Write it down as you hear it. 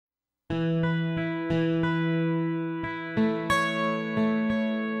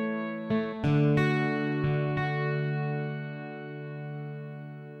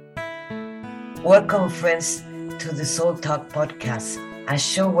Welcome, friends, to the Soul Talk podcast, a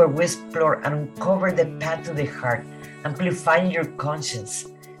show where we explore and uncover the path to the heart, amplifying your conscience.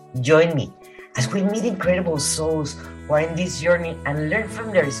 Join me as we meet incredible souls who are in this journey and learn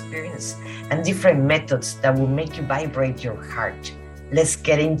from their experience and different methods that will make you vibrate your heart. Let's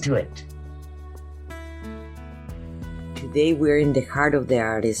get into it. Today we're in the Heart of the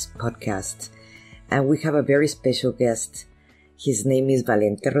Artist podcast, and we have a very special guest. His name is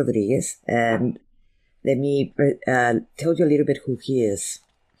Valente Rodriguez, and let me tell you a little bit who he is.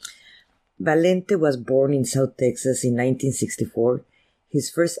 Valente was born in South Texas in 1964. His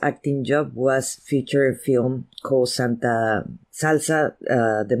first acting job was feature film called Salsa,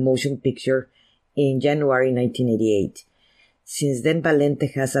 the motion picture, in January 1988. Since then,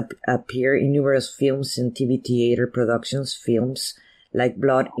 Valente has appeared in numerous films and TV theater productions, films like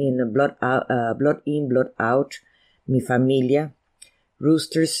Blood In, Blood Out, Mi Familia,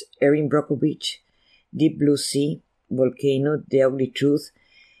 Roosters, Erin Brockovich, Deep Blue Sea, Volcano, The Ugly Truth,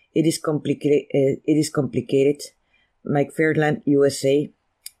 It is Complicated, Mike Fairland, USA,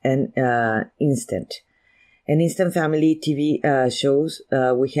 and Instant. And Instant Family TV shows,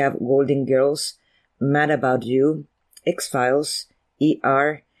 we have Golden Girls, Mad About You, X-Files,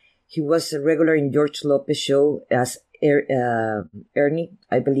 ER. He was a regular in George Lopez show as Ernie.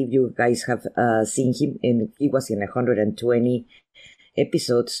 I believe you guys have seen him, and he was in 120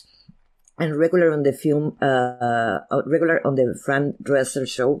 episodes. And regular on the Fran Dresser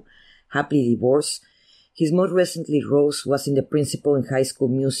show, Happily Divorced. His most recently roles was in The Principal in High School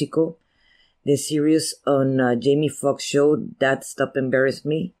Musical, the series on Jamie Foxx show, That Stop Embarrass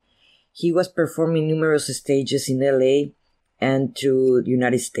Me. He was performing numerous stages in LA and through the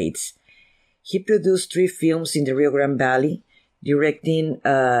United States. He produced 3 films in the Rio Grande Valley, directing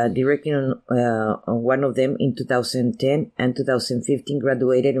on one of them in 2010, and 2015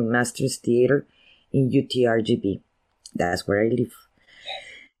 graduated in Master's Theater in UTRGV. That's where I live.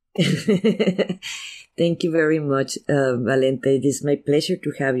 Thank you very much, Valente. It is my pleasure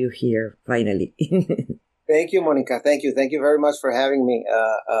to have you here, finally. Thank you, Monica. Thank you. Thank you very much for having me.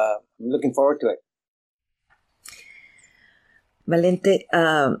 I'm looking forward to it. Valente,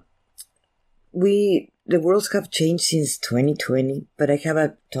 the worlds have changed since 2020, but I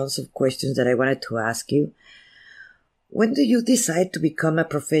have tons of questions that I wanted to ask you. When do you decide to become a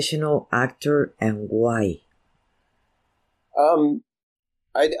professional actor, and why? I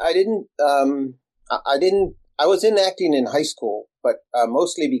was in acting in high school, but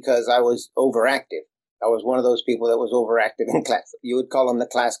mostly because I was overactive. I was one of those people that was overactive in class. You would call them the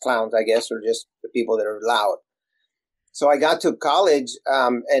class clowns, I guess, or just the people that are loud. So I got to college,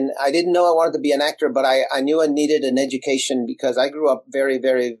 and I didn't know I wanted to be an actor, but I knew I needed an education because I grew up very,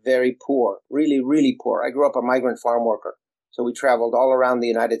 very, very poor, really, really poor. I grew up a migrant farm worker. So we traveled all around the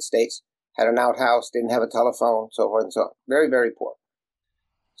United States, had an outhouse, didn't have a telephone, so forth and so on. Very, very poor.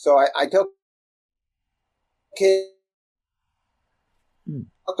 So I took kids. I'm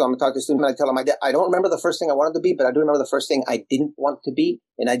going to talk to the student, and I tell them I don't remember the first thing I wanted to be, but I do remember the first thing I didn't want to be,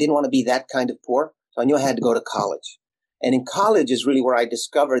 and I didn't want to be that kind of poor. So I knew I had to go to college. And in college is really where I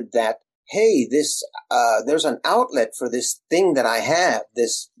discovered that, hey, there's an outlet for this thing that I have,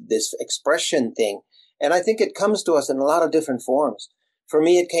 this expression thing. And I think it comes to us in a lot of different forms. For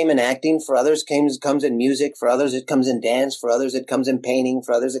me, it came in acting. For others, it comes in music. For others, it comes in dance. For others, it comes in painting.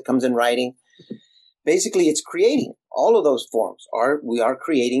 For others, it comes in writing. Basically, it's creating. All of those forms we are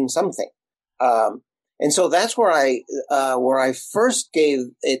creating something. And so that's where I first gave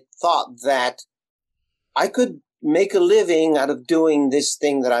it thought that I could make a living out of doing this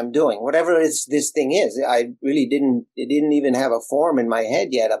thing that I'm doing, whatever this thing is. It didn't even have a form in my head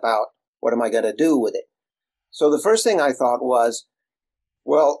yet about what am I going to do with it. So the first thing I thought was,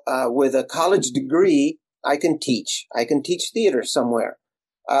 well, with a college degree, I can teach theater somewhere.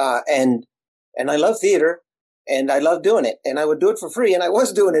 And I love theater, and I love doing it, and I would do it for free. And I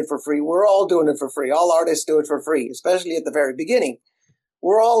was doing it for free. We're all doing it for free. All artists do it for free, especially at the very beginning.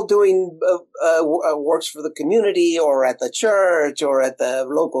 We're all doing works for the community or at the church or at the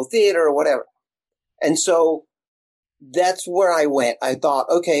local theater or whatever. And so that's where I went. I thought,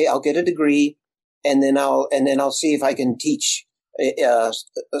 okay, I'll get a degree, and then I'll see if I can teach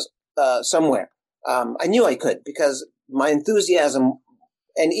somewhere. I knew I could because my enthusiasm,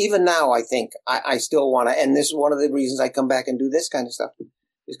 and even now I think I still want to. And this is one of the reasons I come back and do this kind of stuff,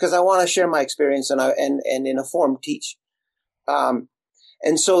 is because I want to share my experience and in a form teach.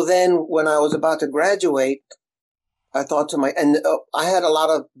 And so then when I was about to graduate, I thought I had a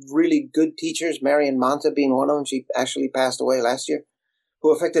lot of really good teachers, Marian Monta being one of them. She actually passed away last year,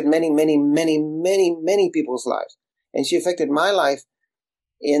 who affected many, many, many, many, many people's lives. And she affected my life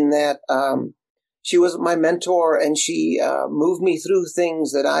in that she was my mentor, and she moved me through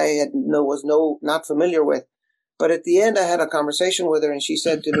things that I was not familiar with. But at the end, I had a conversation with her, and she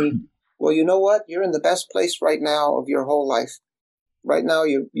said to me, "Well, you know what? You're in the best place right now of your whole life. Right now,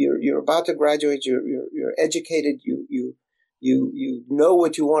 you're about to graduate. You're educated. You know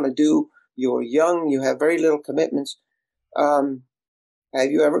what you want to do. You're young. You have very little commitments. Have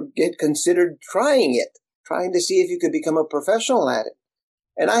you ever considered trying to see if you could become a professional at it?"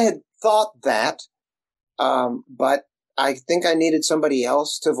 And I had thought that, but I think I needed somebody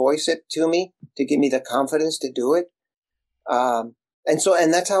else to voice it to me, to give me the confidence to do it.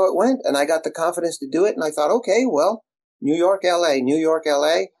 And that's how it went. And I got the confidence to do it. And I thought, okay, well, New York, LA.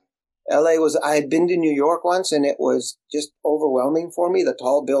 I had been to New York once, and it was just overwhelming for me. The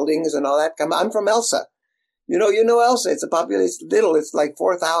tall buildings and all that. I'm from Elsa. You know Elsa. It's little. It's like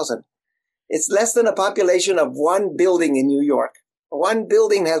 4,000. It's less than a population of one building in New York. One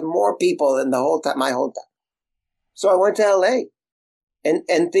building has more people than my whole town. So I went to LA,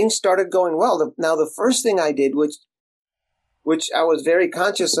 and things started going well. Now the first thing I did, which I was very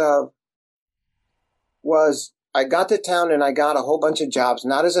conscious of, was I got to town and I got a whole bunch of jobs,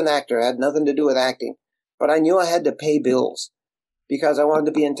 not as an actor. It had nothing to do with acting, but I knew I had to pay bills because I wanted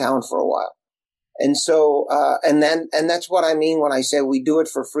to be in town for a while. And so, and that's what I mean when I say we do it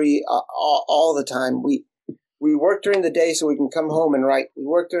for free all the time. We work during the day so we can come home and write. We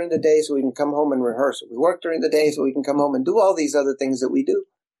work during the day so we can come home and rehearse. We work during the day so we can come home and do all these other things that we do.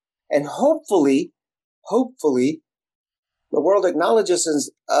 And hopefully, the world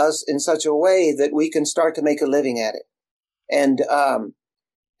acknowledges us in such a way that we can start to make a living at it. And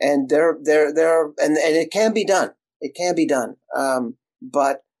it can be done. It can be done.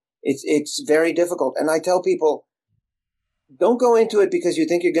 But it's very difficult. And I tell people, don't go into it because you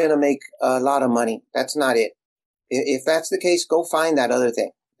think you're going to make a lot of money. That's not it. If that's the case, go find that other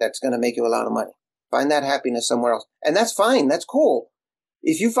thing that's going to make you a lot of money. Find that happiness somewhere else. And that's fine. That's cool.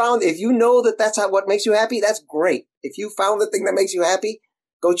 If you know that that's what makes you happy, that's great. If you found the thing that makes you happy,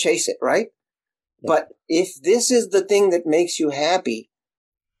 go chase it, right? Yeah. But if this is the thing that makes you happy,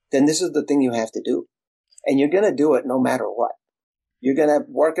 then this is the thing you have to do. And you're going to do it no matter what. You're going to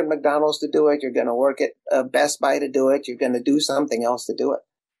work at McDonald's to do it. You're going to work at Best Buy to do it. You're going to do something else to do it.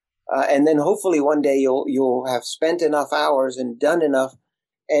 And then hopefully one day you'll have spent enough hours and done enough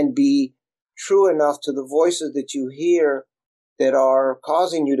and be true enough to the voices that you hear that are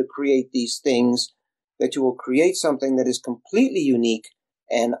causing you to create these things, that you will create something that is completely unique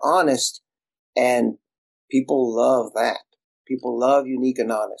and honest. And people love that. People love unique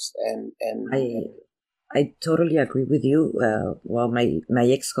and honest. I totally agree with you. Well, my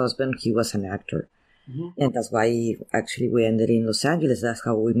ex-husband, he was an actor. Mm-hmm. And that's why actually we ended in Los Angeles. That's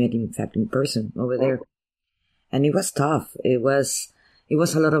how we met, in fact, in person over there. And it was tough. It was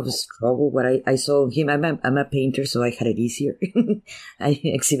a lot of struggle. But I saw him. I'm a painter, so I had it easier. I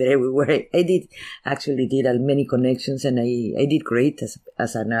exhibit everywhere. I did many connections, and I did great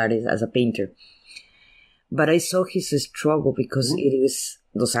as an artist, as a painter. But I saw his struggle because it is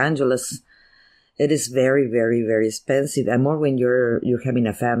Los Angeles. It is very, very, very expensive, and more when you're having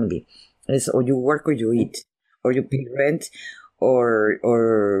a family. It's or you work or you eat, or you pay rent,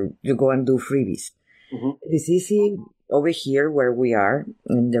 or you go and do freebies. Mm-hmm. It's easy over here where we are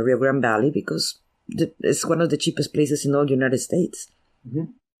in the Rio Grande Valley because it's one of the cheapest places in all the United States.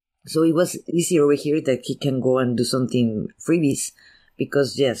 Mm-hmm. So it was easier over here that he can go and do something freebies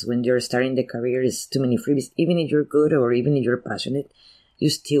because, yes, when you're starting the career, it's too many freebies. Even if you're good or even if you're passionate, you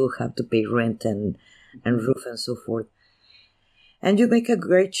still have to pay rent and roof and so forth. And you make a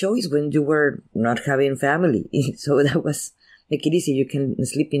great choice when you were not having family. So that was, make it easy. You can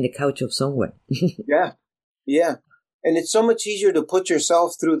sleep in the couch of someone. Yeah. And it's so much easier to put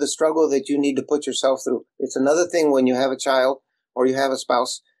yourself through the struggle that you need to put yourself through. It's another thing when you have a child or you have a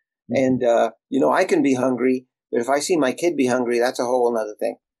spouse. Mm-hmm. And, I can be hungry, but if I see my kid be hungry, that's a whole other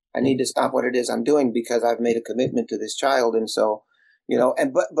thing. I need to stop what it is I'm doing because I've made a commitment to this child. And so,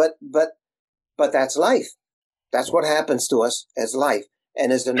 but that's life. That's what happens to us as life.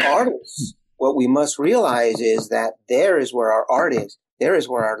 And as an artist, what we must realize is that there is where our art is. There is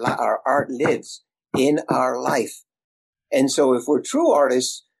where our art lives in our life. And so if we're true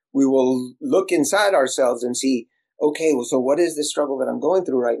artists, we will look inside ourselves and see, okay, well, so what is the struggle that I'm going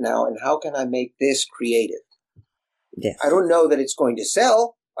through right now? And how can I make this creative? Yes. I don't know that it's going to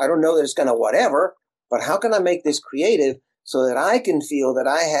sell. I don't know that it's going to whatever, but how can I make this creative so that I can feel that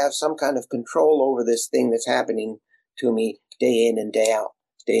I have some kind of control over this thing that's happening to me day in and day out,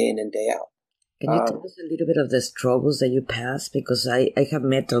 day in and day out. Can you tell us a little bit of the struggles that you passed? Because I have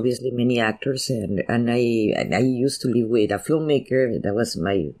met obviously many actors, and I used to live with a filmmaker. That was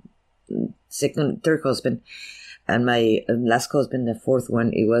my third husband, and my last husband, the fourth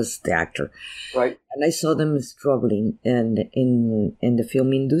one, it was the actor. Right. And I saw them struggling in the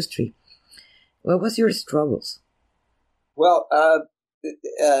film industry. What was your struggles? Well,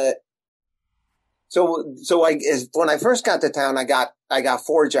 when I first got to town, I got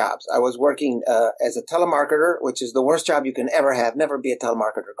 4 jobs. I was working as a telemarketer, which is the worst job you can ever have. Never be a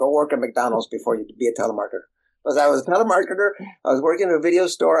telemarketer. Go work at McDonald's before you be a telemarketer. Because I was a telemarketer, I was working in a video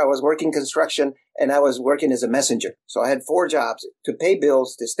store, I was working construction, and I was working as a messenger. So I had 4 jobs to pay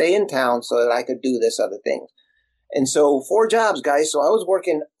bills, to stay in town so that I could do this other thing. And so 4 jobs, guys. So I was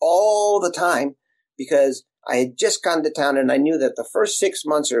working all the time because I had just gone to town and I knew that the first 6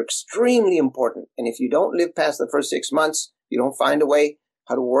 months are extremely important. And if you don't live past the first 6 months, you don't find a way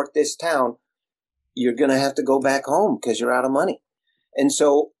how to work this town, you're going to have to go back home because you're out of money. And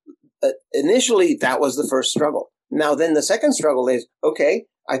so initially that was the first struggle. Now then the second struggle is, okay,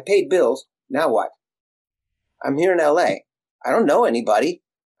 I paid bills. Now what? I'm here in LA. I don't know anybody.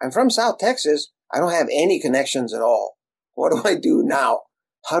 I'm from South Texas. I don't have any connections at all. What do I do now?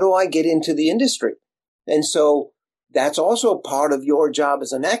 How do I get into the industry? And so that's also part of your job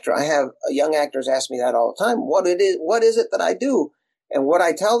as an actor. I have young actors ask me that all the time. What is it that I do? And what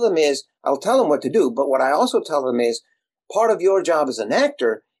I tell them is, I'll tell them what to do. But what I also tell them is part of your job as an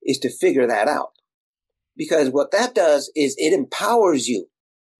actor is to figure that out. Because what that does is it empowers you.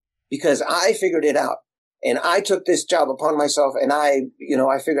 Because I figured it out. And I took this job upon myself and I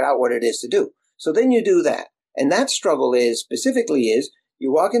figured out what it is to do. So then you do that. And that struggle is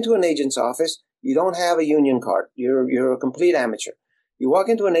you walk into an agent's office, you don't have a union card. You're a complete amateur. You walk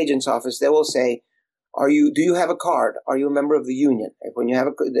into an agent's office, they will say, do you have a card? Are you a member of the union? When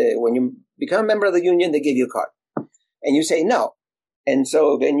you become a member of the union, they give you a card. And you say no. And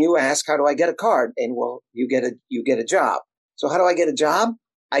so then you ask, how do I get a card? And well, you get a job. So how do I get a job?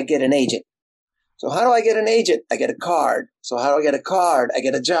 I get an agent. So how do I get an agent? I get a card. So how do I get a card? I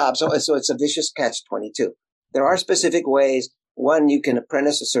get a job. So it's a vicious catch-22. There are specific ways. 1, you can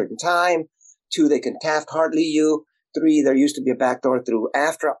apprentice a certain time. 2, they can Taft-Hartley you. 3, there used to be a backdoor through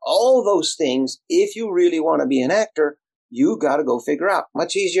AFTRA. All those things, if you really want to be an actor, you got to go figure out.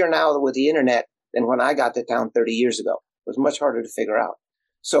 Much easier now with the internet than when I got to town 30 years ago. It was much harder to figure out.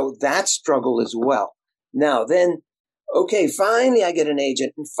 So that struggle as well. Now then, okay, finally I get an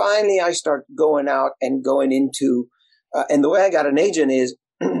agent, and finally I start going out and going into, and the way I got an agent is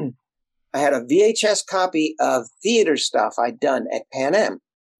I had a VHS copy of theater stuff I'd done at Pan Am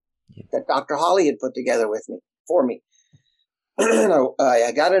that Dr. Holly had put together for me.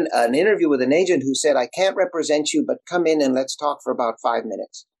 I got an interview with an agent who said, I can't represent you, but come in and let's talk for about 5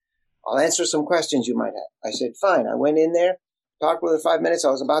 minutes. I'll answer some questions you might have. I said, fine. I went in there, talked with her 5 minutes.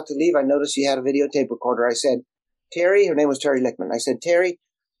 I was about to leave. I noticed she had a videotape recorder. I said, Terry, her name was Terry Lickman. I said, Terry,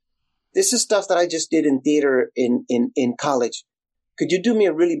 this is stuff that I just did in theater in college. Could you do me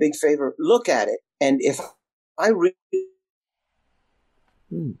a really big favor? Look at it. And if I really,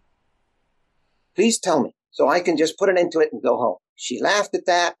 please tell me so I can just put an end to it and go home. She laughed at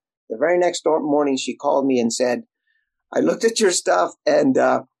that. The very next morning, she called me and said, I looked at your stuff and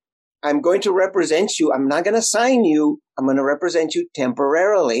I'm going to represent you. I'm not going to sign you. I'm going to represent you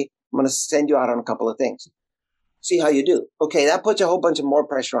temporarily. I'm going to send you out on a couple of things. See how you do. Okay, that puts a whole bunch of more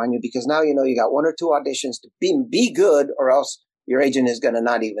pressure on you because now you know you got 1 or 2 auditions to be good, or else your agent is going to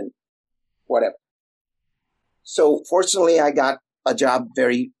not even whatever. So fortunately, I got a job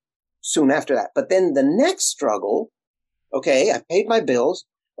very soon after that. But then the next struggle, okay, I paid my bills.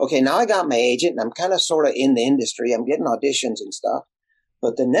 Okay, now I got my agent and I'm kind of sort of in the industry. I'm getting auditions and stuff.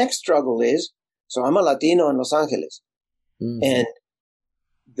 But the next struggle is, so I'm a Latino in Los Angeles. Mm-hmm. And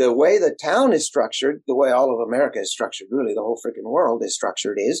the way the town is structured, the way all of America is structured, really the whole freaking world is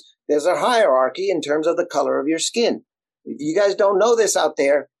structured, is there's a hierarchy in terms of the color of your skin. If you guys don't know this out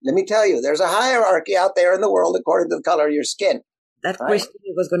there, let me tell you, there's a hierarchy out there in the world according to the color of your skin. That question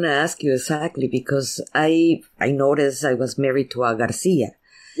I was going to ask you exactly because I noticed I was married to a Garcia.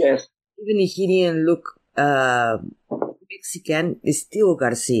 Yes. Even if he didn't look Mexican, it's still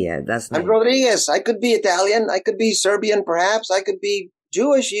Garcia. I'm Rodriguez. I could be Italian. I could be Serbian, perhaps. I could be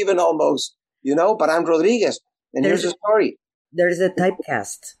Jewish even almost, but I'm Rodriguez. And here's the story. There's a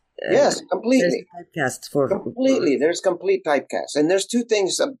typecast. Yes, completely. There's a typecast completely. There's complete typecast. And there's 2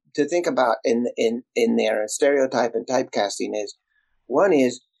 things to think about in there. Stereotype and typecasting is, one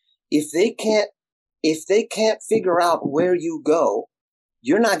is if they can't figure out where you go,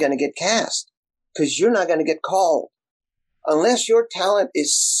 you're not going to get cast because you're not going to get called unless your talent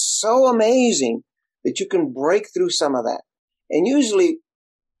is so amazing that you can break through some of that. And usually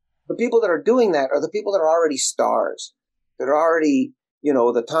the people that are doing that are the people that are already stars, that are already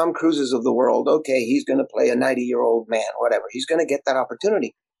the Tom Cruises of the world. Okay, he's going to play a 90-year-old man, whatever. He's going to get that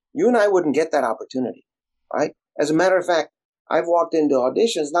opportunity. You and I wouldn't get that opportunity, right? As a matter of fact, I've walked into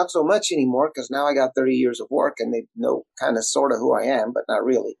auditions, not so much anymore because now I got 30 years of work and they know kind of sort of who I am, but not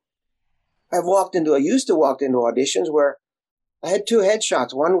really. I used to walk into auditions where I had two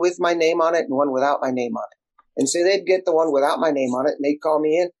headshots, one with my name on it and one without my name on it. And so they'd get the one without my name on it and they'd call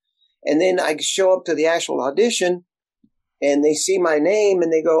me in. And then I show up to the actual audition and they see my name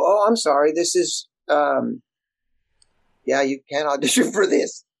and they go, "Oh, I'm sorry. This is, you can't audition for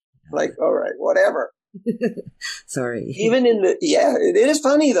this." Like, all right, whatever. Sorry. Even it is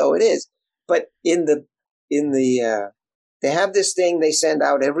funny though. It is. But they have this thing they send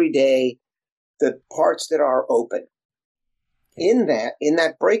out every day, the parts that are open. In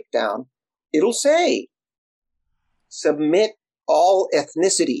that breakdown, it'll say, submit all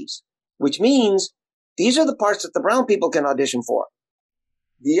ethnicities, which means these are the parts that the brown people can audition for.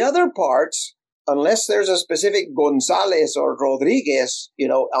 The other parts, unless there's a specific Gonzalez or Rodriguez, in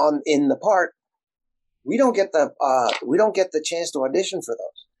the part, we don't get the chance to audition for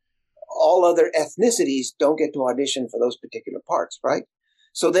those. All other ethnicities don't get to audition for those particular parts, right?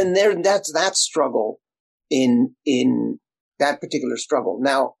 So then that's that struggle in that particular struggle.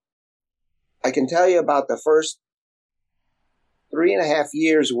 Now, I can tell you about the first 3.5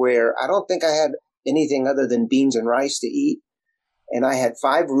 years where I don't think I had anything other than beans and rice to eat. And I had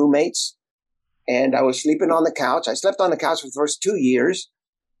 5 roommates and I was sleeping on the couch. I slept on the couch for the first 2 years.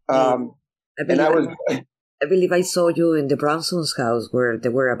 I believe I saw you in the Bronson's house where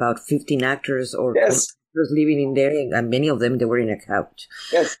there were about 15 actors or yes. actors living in there, and many of them, they were in a couch.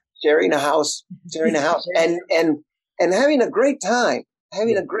 Yes, sharing a house, and having a great time.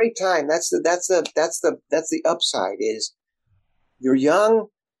 Having a great time. That's the upside is you're young,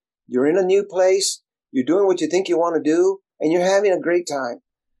 you're in a new place, you're doing what you think you want to do, and you're having a great time.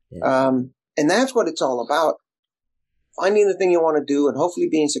 Yeah. And that's what it's all about. Finding the thing you want to do and hopefully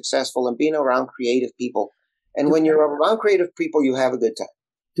being successful and being around creative people. And when you're around creative people, you have a good time.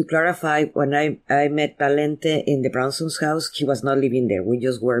 To clarify, when I met Valente in the Bronson's house, he was not living there. We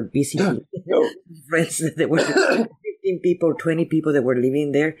just were visiting friends. There were 15 people, 20 people that were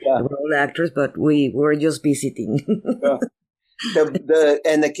living there. Yeah. They were all actors, but we were just visiting. Yeah.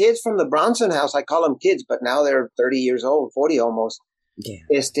 And the kids from the Bronson house, I call them kids, but now they're 30 years old, 40 almost. Yeah.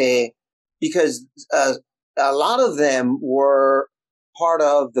 Because a lot of them were part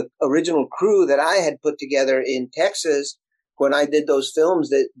of the original crew that I had put together in Texas when I did those films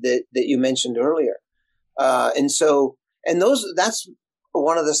that you mentioned earlier. That's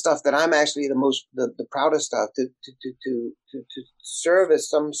one of the stuff that I'm actually the proudest of, to serve as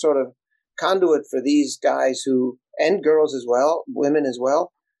some sort of conduit for these guys and girls as well, women as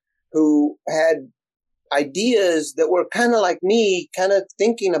well, who had ideas that were kind of like me, kind of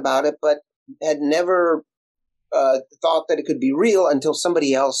thinking about it, but had never thought that it could be real until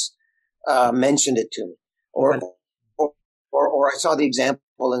somebody else mentioned it to me, or I saw the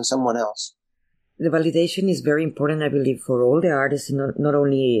example in someone else. The validation is very important, I believe, for all the artists, not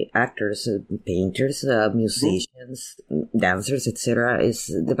only actors, painters, musicians, dancers, etc.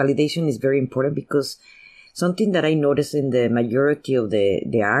 The validation is very important because something that I notice in the majority of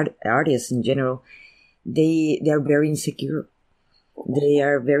the artists in general, they are very insecure. They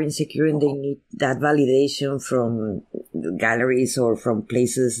are very insecure and they need that validation from galleries or from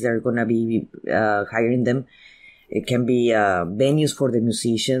places that are going to be hiring them. It can be venues for the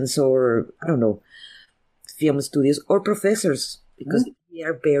musicians or, I don't know, film studios or professors, because they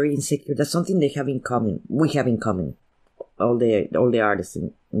are very insecure. That's something they have in common. We have in common, all the artists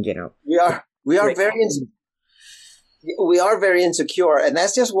in general. We are very insecure, and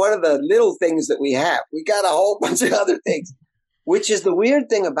that's just one of the little things that we have. We got a whole bunch of other things, which is the weird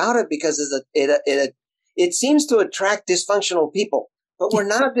thing about it, because it seems to attract dysfunctional people. But we're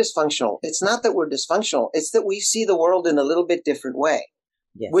not dysfunctional. It's not that we're dysfunctional. It's that we see the world in a little bit different way,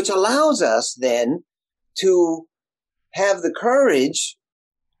 yes, which allows us then to have the courage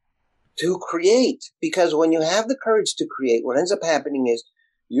to create. Because when you have the courage to create, what ends up happening is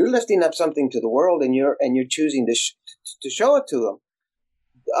you're lifting up something to the world, and you're choosing to show it to them.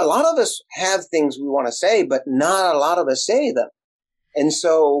 A lot of us have things we want to say, but not a lot of us say them. And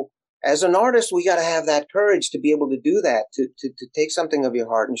so, as an artist, we got to have that courage to be able to do that, to take something of your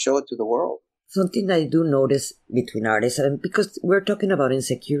heart and show it to the world. Something I do notice between artists, and because we're talking about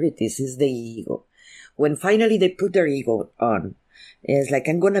insecurities, is the ego. When finally they put their ego on, it's like,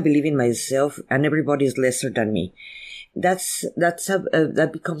 I'm going to believe in myself and everybody is lesser than me. That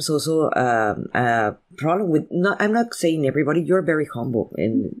becomes also a problem with, I'm not saying everybody, you're very humble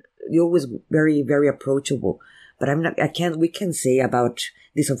and you're always very, very approachable. But we can't say about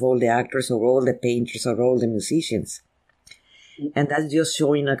this of all the actors or all the painters or all the musicians. And that's just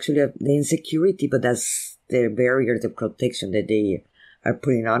showing actually the insecurity, but that's the barrier, the protection that they are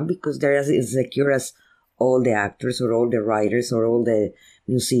putting on, because they're as insecure as all the actors or all the writers or all the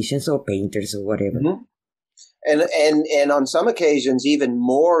musicians or painters or whatever. Mm-hmm. And on some occasions, even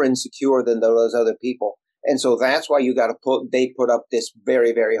more insecure than those other people. And so that's why they put up this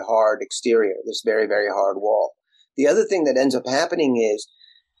very, very hard exterior, this very, very hard wall. The other thing that ends up happening is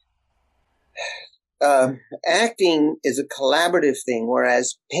acting is a collaborative thing,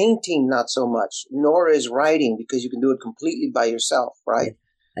 whereas painting, not so much, nor is writing, because you can do it completely by yourself, right?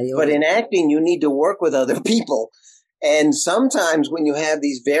 But in acting, you need to work with other people. And sometimes when you have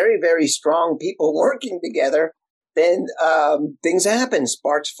these very, very strong people working together, then things happen,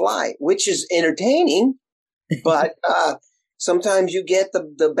 sparks fly, which is entertaining. But sometimes you get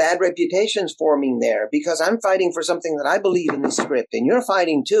the bad reputations forming there, because I'm fighting for something that I believe in the script, and you're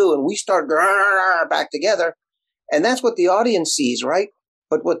fighting too, and we start back together. And that's what the audience sees, right?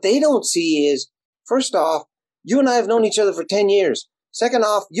 But what they don't see is, first off, you and I have known each other for 10 years. Second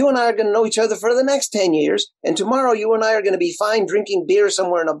off, you and I are going to know each other for the next 10 years. And tomorrow you and I are going to be fine drinking beer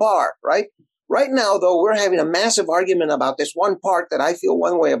somewhere in a bar, right? Right now, though, we're having a massive argument about this one part that I feel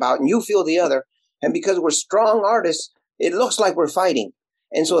one way about and you feel the other. And because we're strong artists, it looks like we're fighting.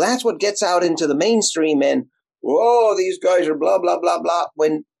 And so that's what gets out into the mainstream, and, whoa, these guys are blah, blah, blah, blah,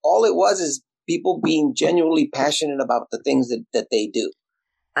 when all it was is people being genuinely passionate about the things that they do,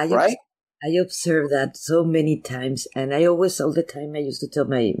 right? I observed that so many times, and all the time, I used to tell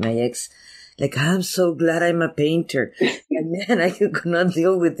my ex, like, I'm so glad I'm a painter. And man, I could not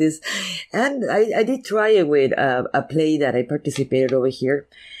deal with this. And I did try it with a play that I participated over here.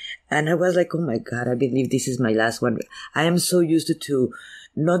 And I was like, oh my God, I believe this is my last one. I am so used to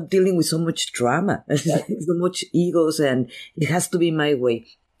not dealing with so much drama, so much egos, and it has to be my way.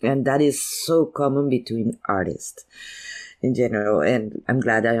 And that is so common between artists in general. And I'm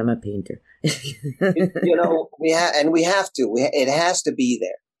glad I am a painter. We have to. It has to be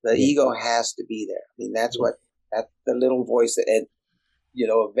there. The ego has to be there. I mean, that's the little voice that,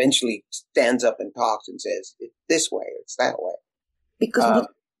 eventually stands up and talks and says, it's this way, it's that way. Because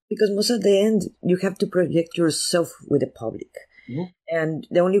most of the end, you have to project yourself with the public. Mm-hmm. And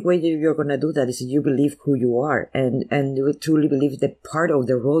the only way that you're going to do that is if you believe who you are and you truly believe the part of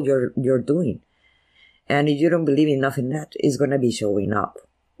the role you're doing. And if you don't believe enough in that, it's going to be showing up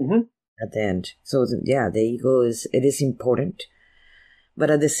at the end. So, the ego is important.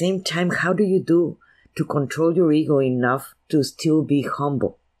 But at the same time, how do you do to control your ego enough to still be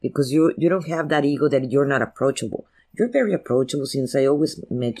humble? Because you don't have that ego that you're not approachable. You're very approachable. Since I always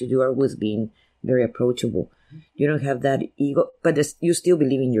met you, you always been very approachable. You don't have that ego, but you still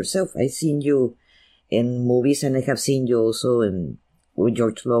believe in yourself. I've seen you in movies, and I have seen you also with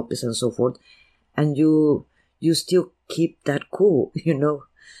George Lopez and so forth. And you still keep that cool,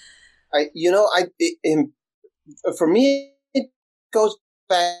 For me, it goes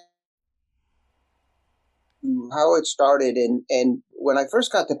back to how it started. And when I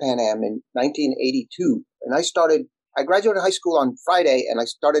first got to Pan Am in 1982, and I graduated high school on Friday, and I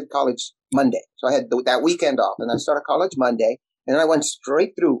started college Monday. So I had that weekend off, and I started college Monday, and I went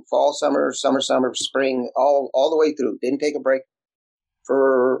straight through fall, summer, spring, all the way through. Didn't take a break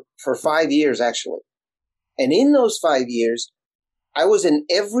for 5 years, actually. And in those 5 years, I was in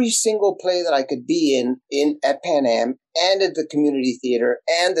every single play that I could be in at Pan Am, and at the community theater,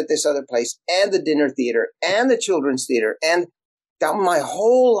 and at this other place, and the dinner theater, and the children's theater, and my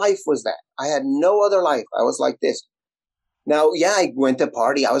whole life was that. I had no other life. I was like this. Now, I went to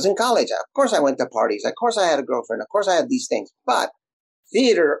party. I was in college. Of course I went to parties. Of course I had a girlfriend. Of course I had these things. But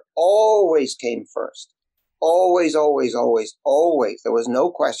theater always came first. Always, always, always, always. There was no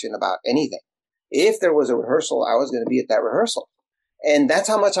question about anything. If there was a rehearsal, I was going to be at that rehearsal. And that's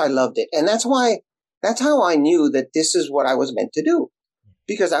how much I loved it. And that's how I knew that this is what I was meant to do.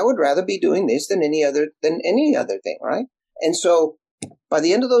 Because I would rather be doing this than any other thing, right? And so by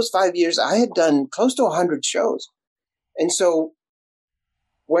the end of those 5 years, I had done close to 100 shows. And so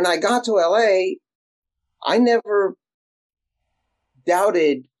when I got to LA, I never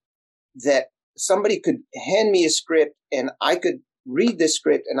doubted that somebody could hand me a script and I could read this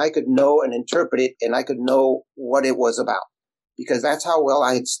script and I could know and interpret it and I could know what it was about, because that's how well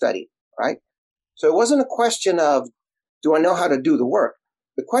I had studied, right? So it wasn't a question of, do I know how to do the work?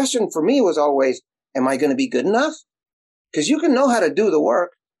 The question for me was always, am I going to be good enough? Because you can know how to do the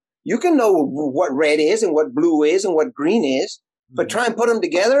work. You can know what red is and what blue is and what green is, but try and put them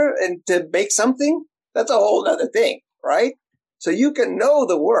together and to make something, that's a whole other thing, right? So you can know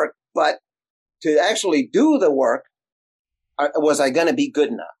the work, but to actually do the work, was I going to be good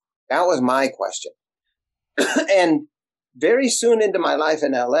enough? That was my question. And very soon into my life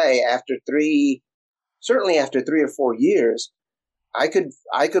in LA, certainly after 3 or 4 years, I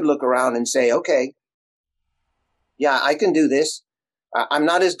could look around and say, okay, yeah, I can do this. I'm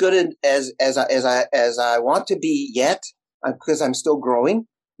not as good as I want to be yet, because I'm still growing.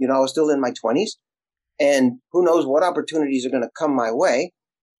 I was still in my 20s, and who knows what opportunities are going to come my way.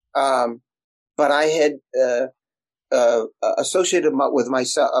 But I had associated with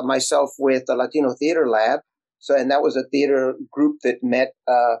myself with the Latino Theater Lab. So, and that was a theater group that met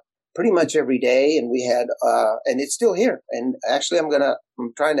pretty much every day, and we had, and it's still here. And actually,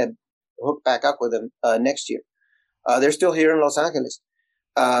 I'm trying to hook back up with them next year. They're still here in Los Angeles.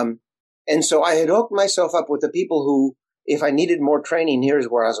 And so I had hooked myself up with the people who, if I needed more training, here's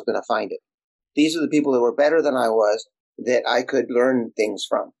where I was going to find it. These are the people that were better than I was, that I could learn things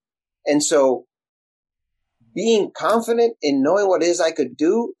from. And so being confident in knowing what it is I could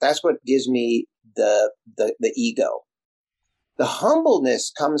do, that's what gives me the ego. The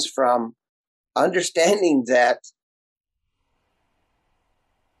humbleness comes from understanding that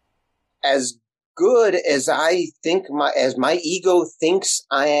as good as I think as my ego thinks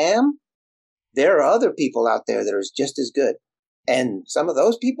I am, there are other people out there that are just as good. And some of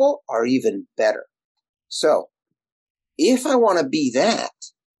those people are even better. So if I want to be that,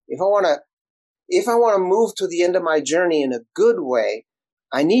 if I want to move to the end of my journey in a good way,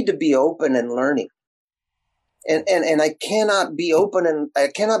 I need to be open and learning. And I cannot be open and I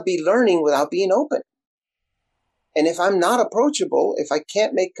cannot be learning without being open. And if I'm not approachable, if I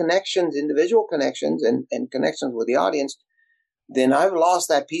can't make connections, individual connections and connections with the audience, then I've lost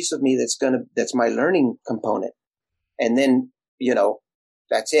that piece of me that's my learning component. And then,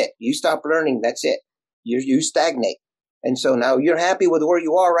 that's it. You stop learning. That's it. You stagnate. And so now you're happy with where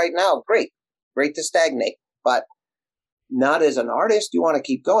you are right now. Great to stagnate, but not as an artist. You want to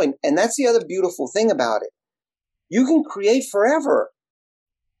keep going. And that's the other beautiful thing about it. You can create forever.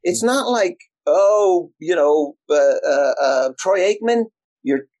 It's not like, Troy Aikman,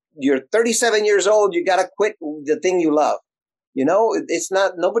 you're 37 years old. You got to quit the thing you love. It's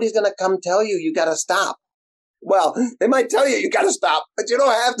not, nobody's going to come tell you got to stop. Well, they might tell you got to stop, but you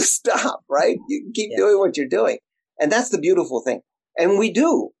don't have to stop, right? You can keep doing what you're doing. And that's the beautiful thing. And we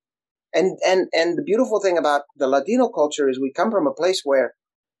do. And the beautiful thing about the Latino culture is we come from a place where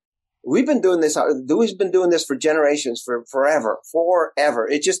we've been doing this for generations, for forever.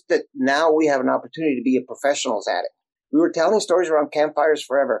 It's just that now we have an opportunity to be professionals at it. We were telling stories around campfires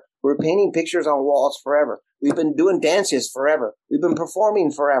forever. We were painting pictures on walls forever. We've been doing dances forever. We've been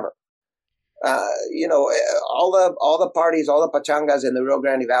performing forever. All the parties, all the pachangas in the Rio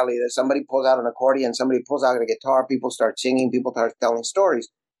Grande Valley, that somebody pulls out an accordion, somebody pulls out a guitar, people start singing, people start telling stories.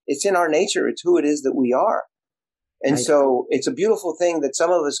 It's in our nature. It's who it is that we are. And so it's a beautiful thing that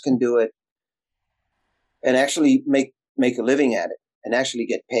some of us can do it and actually make a living at it and actually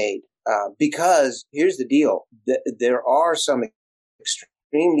get paid. Because here's the deal. There are some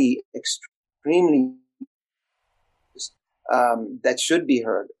extremely that should be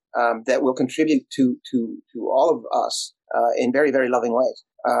heard, that will contribute to all of us in very, very loving ways.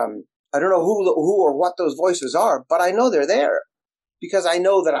 I don't know who or what those voices are, but I know they're there because I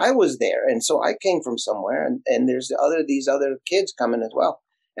know that I was there. And so I came from somewhere, and there's these other kids coming as well.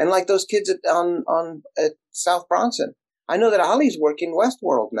 And like those kids at South Bronson, I know that Ali's working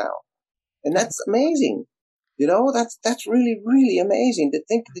Westworld now. And that's amazing. That's really, really amazing to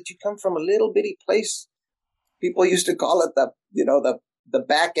think that you come from a little bitty place. People used to call it the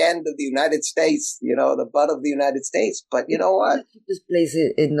back end of the United States, the butt of the United States. But you know what? This place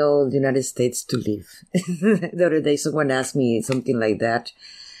in all the United States to live. The other day, someone asked me something like that.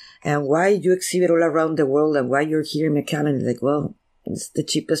 And why you exhibit all around the world and why you're here in McAllen? Like, well, it's the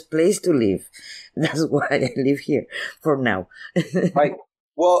cheapest place to live. That's why I live here for now. Right.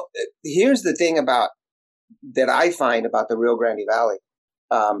 Well, here's the thing that I find about the Rio Grande Valley.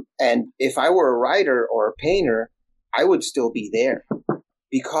 And if I were a writer or a painter, I would still be there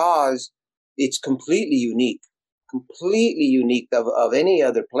because it's completely unique of any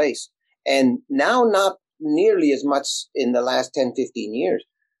other place. And now not nearly as much in the last 10, 15 years.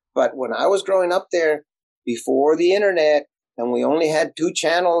 But when I was growing up there before the internet and we only had 2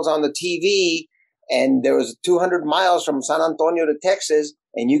 channels on the TV and there was 200 miles from San Antonio to Texas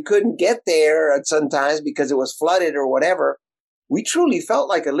and you couldn't get there at sometimes because it was flooded or whatever, we truly felt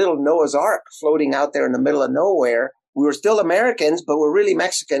like a little Noah's Ark floating out there in the middle of nowhere. We were still Americans, but we're really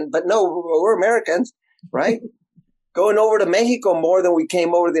Mexican. But no, we're Americans, right? Going over to Mexico more than we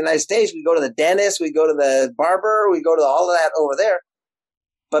came over to the United States. We go to the dentist, we go to the barber, we go to all of that over there.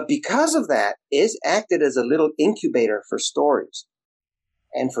 But because of that, it's acted as a little incubator for stories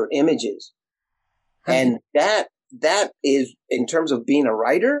and for images. And that is, in terms of being a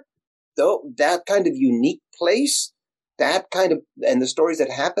writer, though, that kind of unique place, and the stories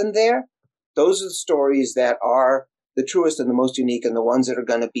that happen there, those are the stories that are the truest and the most unique, and the ones that are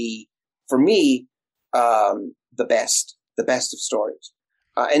going to be, for me, the best of stories.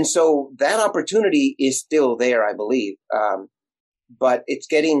 And so that opportunity is still there, I believe. But it's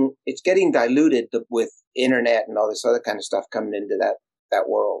getting diluted with internet and all this other kind of stuff coming into that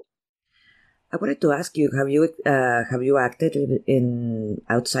world. I wanted to ask you: have you acted in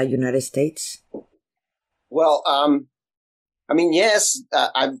outside United States? Well, I mean, yes.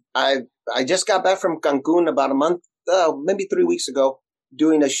 I just got back from Cancun about a month, maybe 3 weeks ago,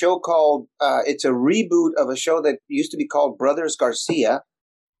 doing a show called. It's a reboot of a show that used to be called Brothers Garcia.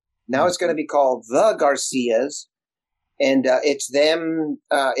 Now it's going to be called The Garcias, and it's them.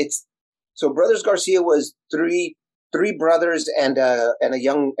 So Brothers Garcia was three brothers and a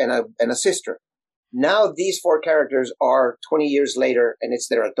sister. Now these 4 characters are 20 years later, and it's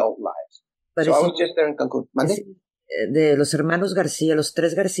their adult lives. But so I was just there in Cancun. De los hermanos García, los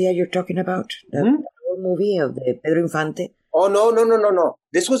tres García you're talking about? The whole movie of the Pedro Infante? Oh, no.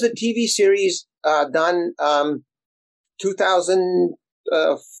 This was a TV series done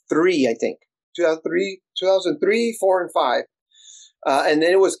 2003, I think. 2003, 4, and 5. And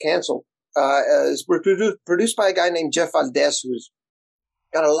then it was canceled. It's produced by a guy named Jeff Valdez, who's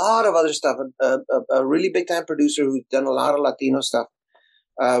got a lot of other stuff, a really big-time producer who's done a lot of Latino stuff.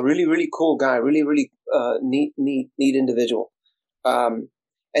 Really, really cool guy, really, really neat individual. And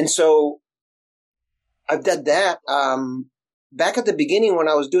so I've done that. Back at the beginning when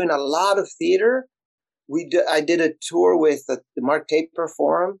I was doing a lot of theater, I did a tour with the Mark Taper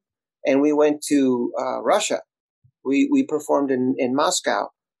Forum, and we went to Russia. We performed in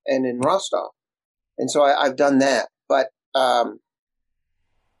Moscow and in Rostov. And so I've done that. But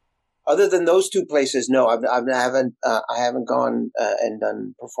other than those 2 places, no, I haven't gone and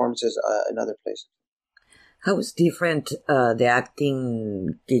done performances in other places. How is different the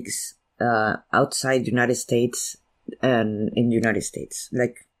acting gigs outside United States and in United States?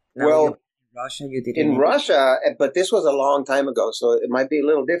 Like now in Russia, you did in Russia, but this was a long time ago, so it might be a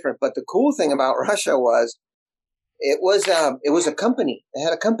little different. But the cool thing about Russia was it was a company. They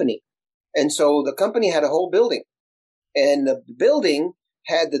had a company, and so the company had a whole building, and the building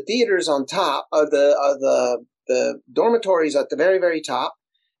had the theaters on top of the dormitories at the very, very top.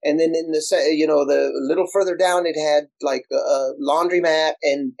 And then in the little further down, it had like a laundromat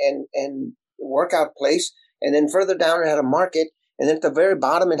and workout place. And then further down, it had a market. And then at the very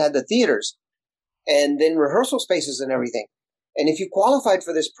bottom, it had the theaters and then rehearsal spaces and everything. And if you qualified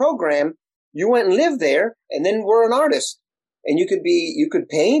for this program, you went and lived there and then were an artist. And you could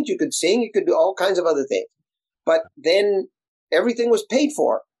paint, you could sing, you could do all kinds of other things. But then everything was paid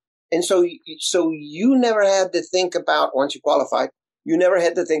for. And so you never had to think about, once you qualified, you never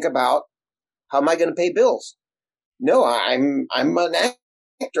had to think about, how am I going to pay bills? No, I'm an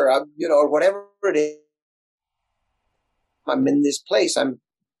actor, or whatever it is. I'm in this place. And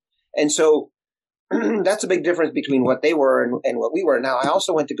so that's a big difference between what they were and what we were. Now, I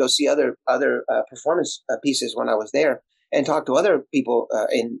also went to go see other performance pieces when I was there and talk to other people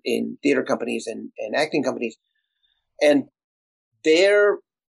in theater companies and acting companies. And their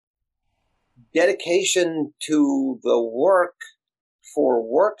dedication to the work for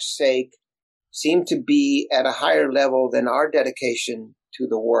work's sake seemed to be at a higher level than our dedication to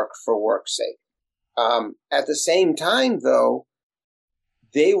the work for work's sake. At the same time, though,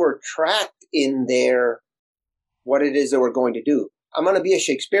 they were tracked in what it is they were going to do. I'm going to be a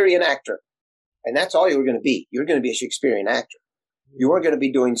Shakespearean actor. And that's all you were going to be. You're going to be a Shakespearean actor. You weren't going to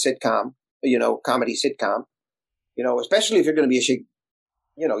be doing sitcom, comedy sitcom, especially if you're going to be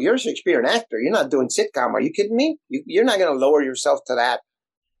you're a Shakespearean actor. You're not doing sitcom. Are you kidding me? You're not going to lower yourself to that.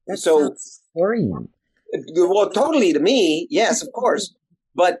 That's so boring. Well, totally to me. Yes, of course.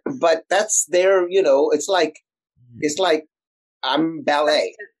 But that's it's like I'm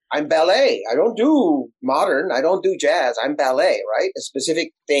ballet. I'm ballet. I don't do modern. I don't do jazz. I'm ballet, right? A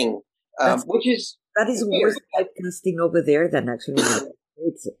specific thing, that is worse typecasting over there than actually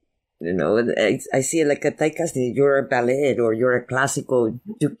it's. I see it like a typecasting. You're a ballet or you're a classical.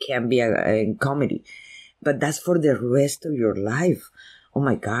 You can be a comedy, but that's for the rest of your life. Oh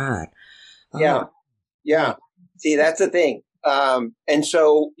my God! Yeah. See, that's the thing. And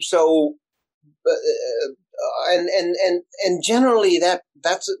so and generally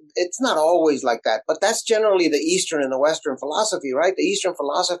that's it's not always like that, but that's generally the Eastern and the Western philosophy, right? The Eastern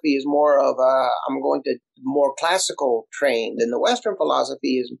philosophy is more of I'm going to more classical trained, and the Western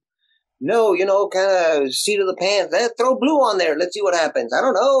philosophy is no, kind of seat of the pants. Throw blue on there. Let's see what happens. I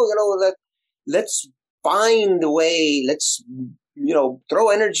don't know, let's find a way. Let's throw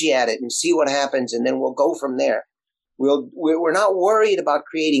energy at it and see what happens, and then we'll go from there. We're not worried about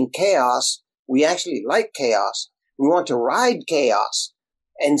creating chaos. We actually like chaos. We want to ride chaos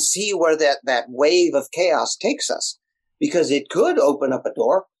and see where that wave of chaos takes us, because it could open up a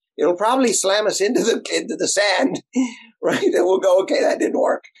door. It'll probably slam us into the sand, right? And we'll go, okay, that didn't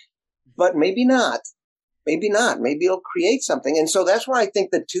work. But maybe not. Maybe not. Maybe it'll create something. And so that's why I think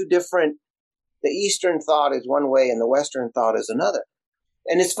the Eastern thought is one way and the Western thought is another.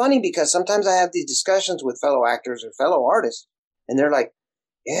 And it's funny because sometimes I have these discussions with fellow actors or fellow artists, and they're like,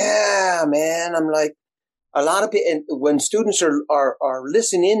 yeah, man. I'm like, a lot of people, and when students are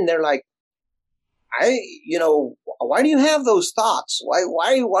listening, they're like, why do you have those thoughts?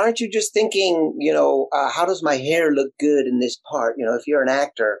 Why aren't you just thinking, how does my hair look good in this part? If you're an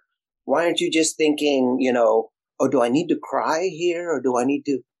actor, why aren't you just thinking, oh, do I need to cry here or do I need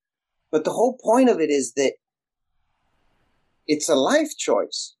to? But the whole point of it is that it's a life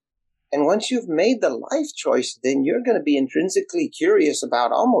choice. And once you've made the life choice, then you're going to be intrinsically curious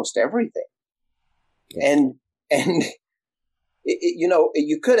about almost everything. Yeah. And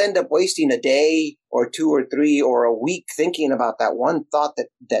you could end up wasting a day or 2 or 3 or a week thinking about that one thought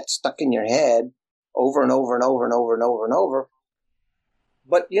that's stuck in your head over and over and over and over and over and over.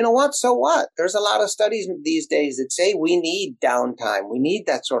 But you know what? So what? There's a lot of studies these days that say we need downtime. We need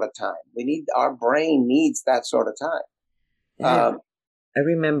that sort of time. Our brain needs that sort of time. I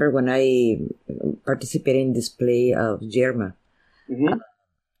remember when I participated in this play of Yerma. Mm-hmm.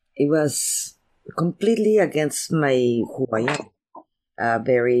 It was completely against who I am.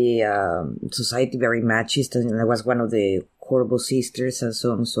 Very society, very machist, and I was one of the horrible sisters and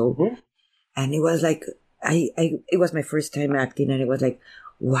so on and so. Mm-hmm. And it was like it was my first time acting, and it was like,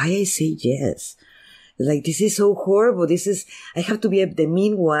 why I say yes? Like, this is so horrible. I have to be the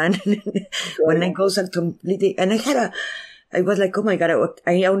mean one when I go so completely. And I was like, oh my God,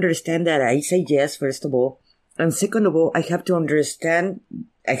 I understand that I say yes, first of all. And second of all, I have to understand,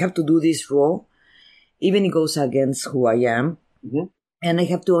 I have to do this role, even it goes against who I am. Mm-hmm. And I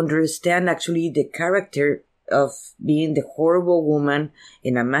have to understand actually the character of being the horrible woman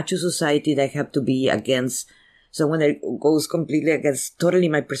in a macho society that I have to be against someone that goes completely against totally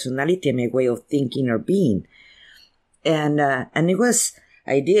my personality and my way of thinking or being. And I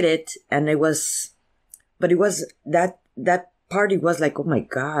did it, and but it was that part, it was like, oh my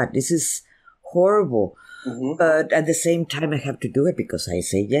God, this is horrible. Mm-hmm. But at the same time, I have to do it because I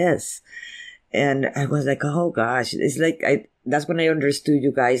say yes. And I was like, oh gosh, it's like, that's when I understood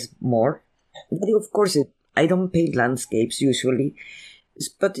you guys more. But of course, I don't paint landscapes usually.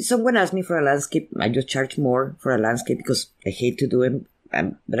 But if someone asks me for a landscape, I just charge more for a landscape because I hate to do them.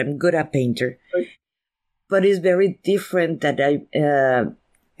 But I'm good at painter. Right. But it's very different that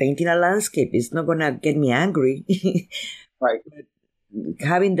painting a landscape is not going to get me angry. Right.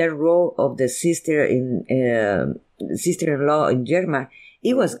 Having that role of the sister-in-law in Yerma,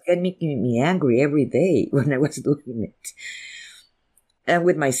 it was making me angry every day when I was doing it. And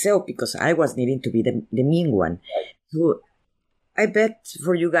with myself, because I was needing to be the mean one. So I bet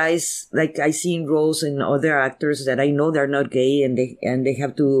for you guys, like I see in roles in other actors that I know they're not gay, and they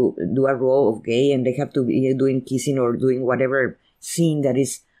have to do a role of gay, and they have to be doing kissing or doing whatever scene that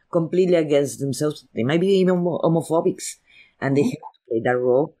is completely against themselves. They might be even homophobics, and they have to play that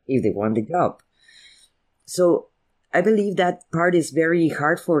role if they want the job. So I believe that part is very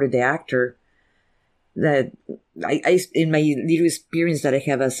hard for the actor. That I in my little experience that I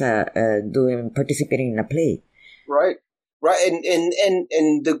have as participating in a play. Right.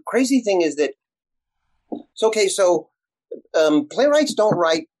 And the crazy thing is that playwrights don't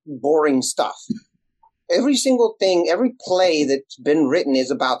write boring stuff. Every single thing, every play that's been written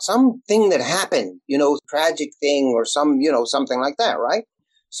is about something that happened, tragic thing or something like that, right?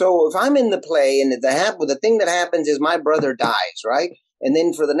 So if I'm in the play and the thing that happens is my brother dies, right? And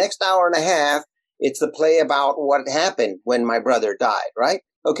then for the next hour and a half, it's the play about what happened when my brother died, right?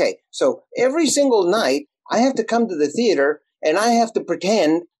 Okay, so every single night, I have to come to the theater and I have to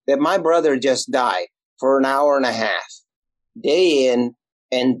pretend that my brother just died for an hour and a half, day in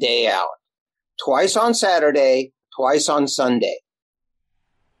and day out, twice on Saturday, twice on Sunday.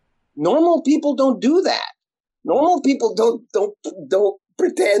 Normal people don't do that. Normal people don't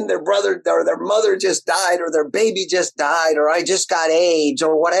pretend their brother or their mother just died or their baby just died or I just got AIDS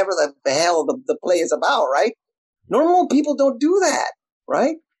or whatever the hell the play is about, right? Normal people don't do that,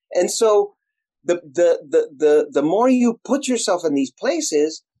 right? And so the more you put yourself in these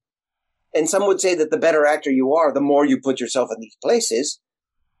places, and some would say that the better actor you are, the more you put yourself in these places.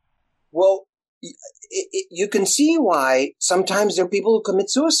 Well, you can see why sometimes there are people who commit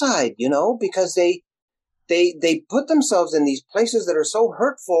suicide, because they put themselves in these places that are so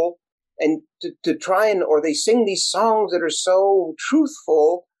hurtful and to try or they sing these songs that are so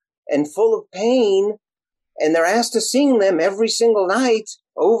truthful and full of pain, and they're asked to sing them every single night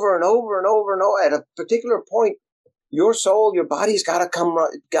over and over and over and over. At a particular point, your soul, your body's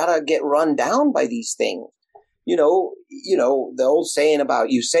gotta get run down by these things. The old saying about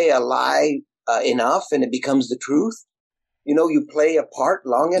you say a lie enough and it becomes the truth. You play a part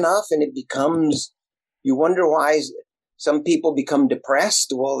long enough and it becomes, you wonder why some people become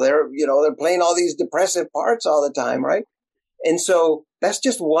depressed. Well, they're playing all these depressive parts all the time, right? And so that's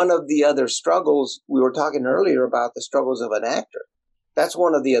just one of the other struggles. We were talking earlier about the struggles of an actor. That's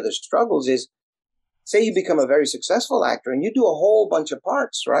one of the other struggles is, say you become a very successful actor and you do a whole bunch of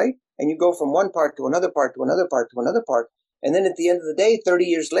parts, right? And you go from one part to another part to another part to another part. And then at the end of the day, 30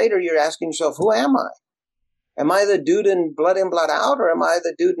 years later, you're asking yourself, who am I? Am I the dude in Blood In, Blood Out? Or am I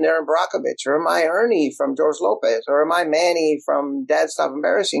the dude in Aaron Brockovich? Or am I Ernie from George Lopez? Or am I Manny from Dad Stop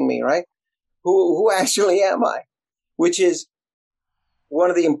Embarrassing Me, right? Who actually am I? Which is one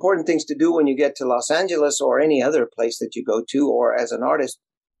of the important things to do when you get to Los Angeles or any other place that you go to, or as an artist,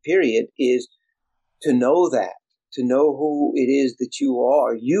 period, is to know who it is that you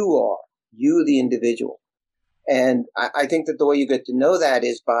are, you the individual. And I think that the way you get to know that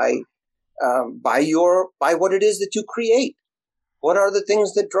is by what it is that you create. What are the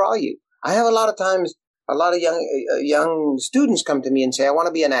things that draw you? I have a lot of young students come to me and say, I want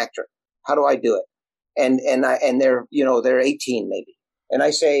to be an actor. How do I do it? And they're 18 maybe. And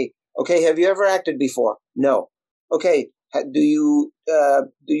I say, okay, have you ever acted before? No. Okay. Do you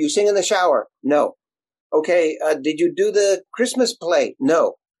sing in the shower? No. Okay. Did you do the Christmas play?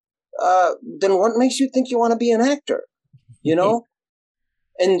 No. Then what makes you think you want to be an actor?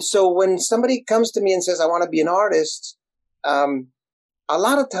 And so when somebody comes to me and says, I want to be an artist, a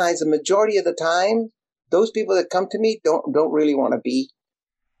lot of times, the majority of the time, those people that come to me don't really want to be.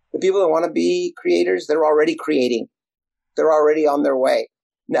 The people that want to be creators, they're already creating. They're already on their way.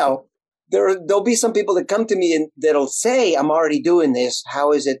 Now, there'll be some people that come to me and that'll say, I'm already doing this.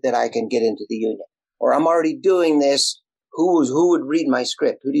 How is it that I can get into the union? Or I'm already doing this. Who would read my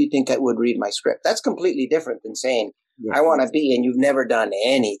script? Who do you think would read my script? That's completely different than saying, yes, I want to be, and you've never done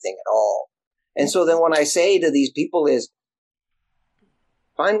anything at all. And so then when I say to these people is,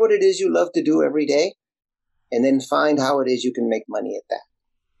 find what it is you love to do every day, and then find how it is you can make money at that.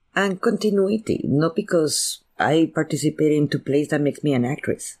 And continuity, not because I participate into plays that makes me an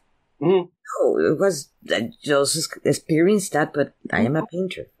actress. Mm-hmm. No, it was, I just experienced that, but I am a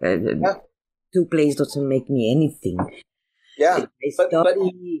painter. Yeah. 2 plays doesn't make me anything. Yeah. If I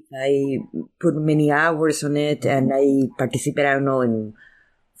study, I put many hours on it, and I participate, I don't know, in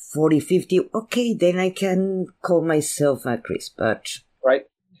 40, 50, okay, then I can call myself actress, but... Right.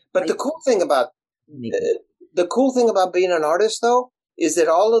 But the cool thing about being an artist, though, is that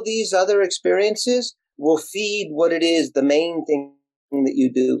all of these other experiences will feed what it is, the main thing that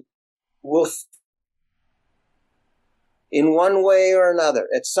you do. In one way or another,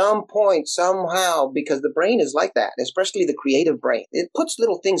 at some point, somehow, because the brain is like that, especially the creative brain. It puts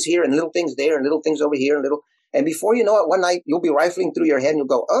little things here and little things there and little things over here and before you know it, one night you'll be rifling through your head and you'll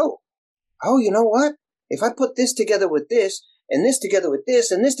go, oh, you know what? If I put this together with this and this together with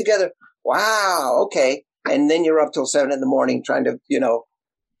this and this together, wow, okay. And then you're up till 7 a.m. trying to,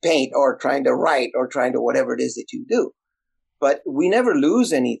 paint or trying to write or trying to whatever it is that you do. But we never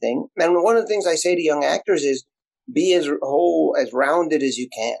lose anything. And one of the things I say to young actors is, be as rounded as you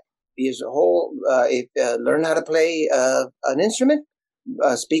can. Be as whole. Learn how to play an instrument,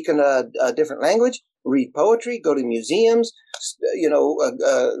 speak in a different language, read poetry, go to museums,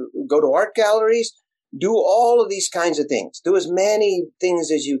 go to art galleries, do all of these kinds of things. Do as many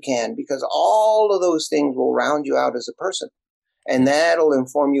things as you can, because all of those things will round you out as a person, and that'll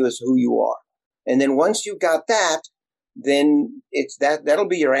inform you as who you are. And then once you got that, then that'll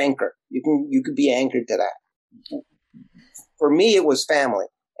be your anchor. You could be anchored to that. For me, it was family,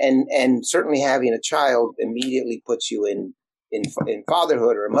 and certainly having a child immediately puts you in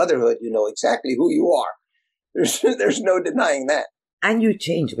fatherhood or motherhood. You know exactly who you are. There's no denying that. And you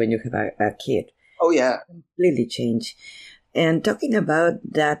change when you have a kid. Oh yeah, completely change. And talking about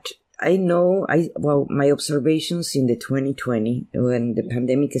that, I know, my observations in the 2020, when the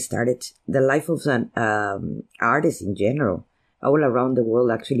pandemic started, the life of an artist in general, all around the world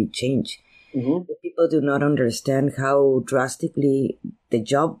actually changed. Mm-hmm. People do not understand how drastically the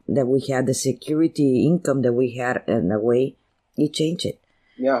job that we had, the security income that we had, in a way, it changed it.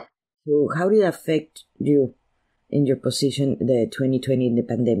 Yeah. So how did it affect you in your position, the 2020 in the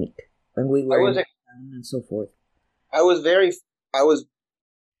pandemic, when we were in lockdown and so forth? I was very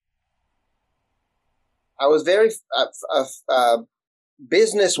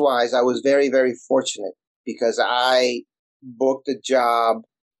business-wise, I was very, very fortunate because I booked a job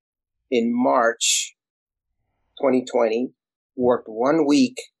in March 2020, worked 1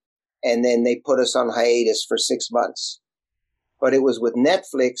 week, and then they put us on hiatus for 6 months. But it was with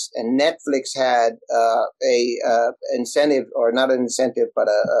Netflix, and Netflix had a incentive, or not an incentive, but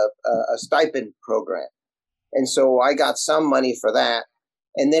a stipend program. And so I got some money for that.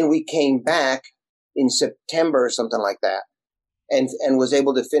 And then we came back in September or something like that, and was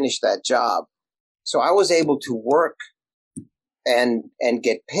able to finish that job. So I was able to work and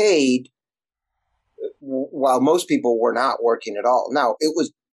get paid while most people were not working at all. Now it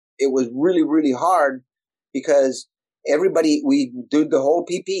was really, really hard because we did the whole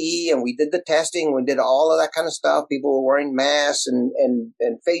PPE and we did the testing. We did all of that kind of stuff. People were wearing masks and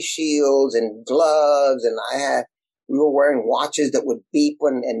face shields and gloves. And we were wearing watches that would beep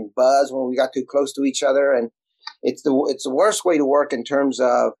and buzz when we got too close to each other. And it's the worst way to work in terms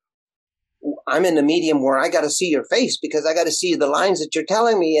of, I'm in the medium where I got to see your face because I got to see the lines that you're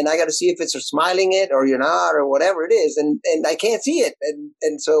telling me, and I got to see if it's smiling it or you're not or whatever it is. And I can't see it.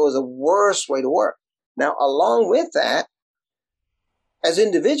 And so it was a worse way to work. Now, along with that, as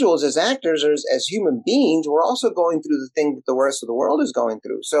individuals, as actors, or as human beings, we're also going through the thing that the rest of the world is going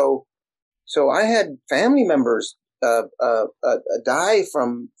through. So I had family members die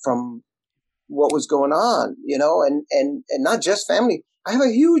from what was going on, and not just family. I have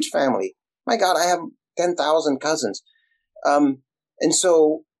a huge family. My God, I have 10,000 cousins. And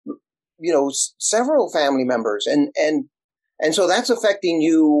so, several family members, and so that's affecting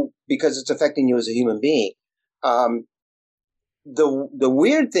you because it's affecting you as a human being. The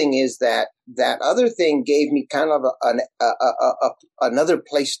weird thing is that other thing gave me kind of another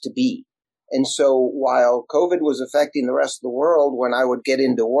place to be. And so while COVID was affecting the rest of the world, when I would get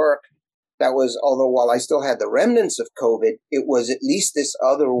into work, while I still had the remnants of COVID, it was at least this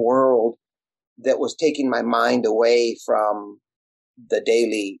other world that was taking my mind away from the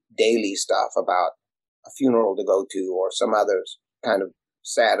daily stuff about a funeral to go to or some other kind of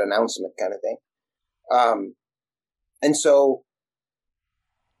sad announcement kind of thing. And so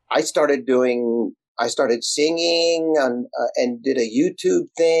I started singing and did a YouTube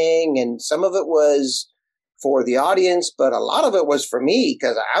thing, and some of it was for the audience, but a lot of it was for me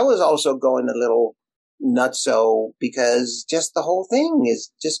because I was also going a little nutso because just the whole thing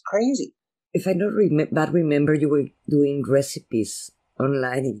is just crazy. If I don't remember, you were doing recipes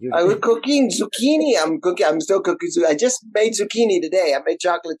online. I was cooking zucchini. I'm still cooking. I just made zucchini today. I made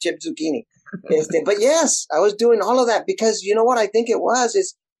chocolate chip zucchini. But yes, I was doing all of that because you know what I think it was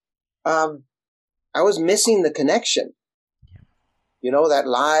is, I was missing the connection. That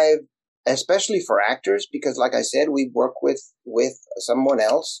live, especially for actors, because like I said, we work with someone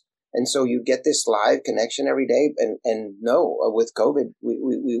else. And so you get this live connection every day. And no, with COVID,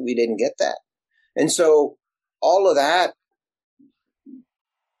 we didn't get that. And so all of that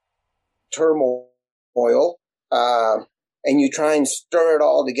turmoil, and you try and stir it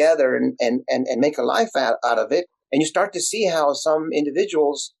all together and make a life out of it. And you start to see how some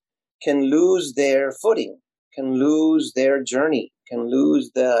individuals can lose their footing, can lose their journey, can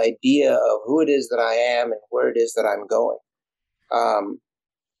lose the idea of who it is that I am and where it is that I'm going.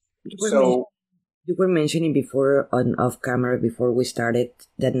 You were mentioning before off camera before we started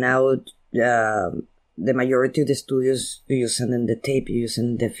that now the majority of the studios you're using the tape, you're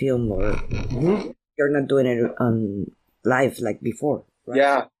using the film, or you're not doing it on live like before, right?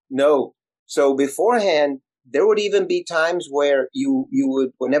 Yeah, no. So beforehand, there would even be times where you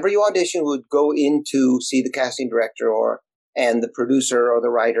would, whenever you audition, would go in to see the casting director and the producer or the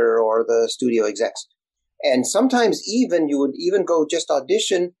writer or the studio execs. And sometimes even you would even go just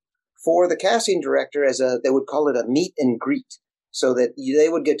audition for the casting director they would call it a meet and greet, so that they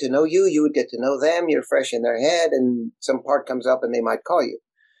would get to know you, you would get to know them, you're fresh in their head, and some part comes up and they might call you.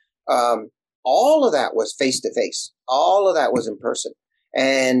 All of that was face to face. All of that was in person.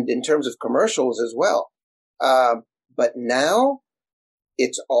 And in terms of commercials as well. But now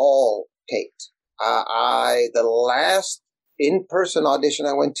it's all taped. The last in-person audition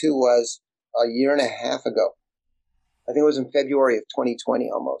I went to was a year and a half ago. I think it was in February of 2020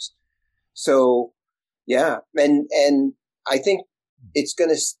 almost. So yeah, and I think it's going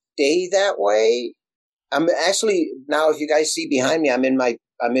to stay that way. I'm actually now, if you guys see behind me, I'm in my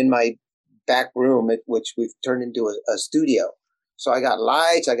back room, which we've turned into a studio. So I got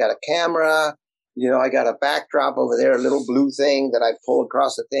lights, I got a camera, I got a backdrop over there, a little blue thing that I pull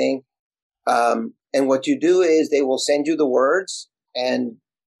across the thing. And what you do is they will send you the words, and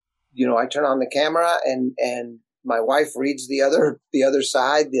I turn on the camera, and my wife reads the other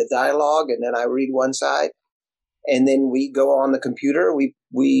side, the dialogue, and then I read one side, and then we go on the computer. We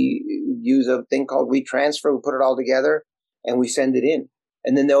use a thing called WeTransfer. We put it all together, and we send it in,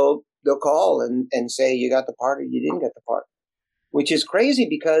 and then they'll call and say you got the part or you didn't get the part, which is crazy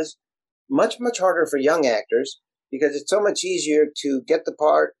because much harder for young actors, because it's so much easier to get the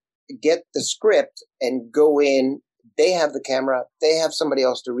part, get the script, and go in. They have the camera. They have somebody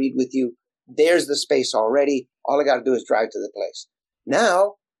else to read with you. There's the space already. All I got to do is drive to the place.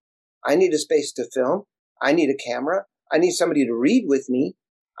 Now, I need a space to film. I need a camera. I need somebody to read with me.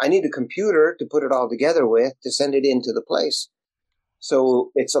 I need a computer to put it all together with, to send it into the place.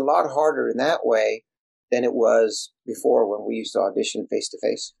 So it's a lot harder in that way than it was before when we used to audition face to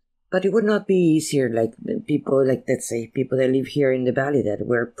face. But it would not be easier, like people, like let's say people that live here in the Valley that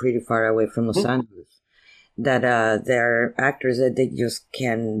were pretty far away from Los Angeles, that there are actors that they just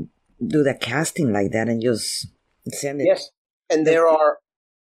can do the casting like that and just send it. Yes, and there are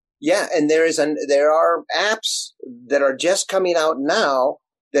apps that are just coming out now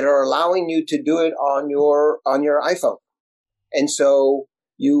that are allowing you to do it on your iPhone, and so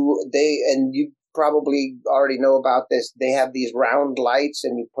you probably already know about this. They have these round lights,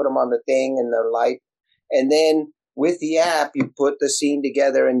 and you put them on the thing and the light. And then with the app, you put the scene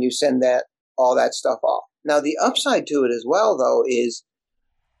together and you send all that stuff off. Now, the upside to it as well, though, is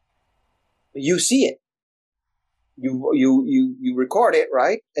you see it. You record it,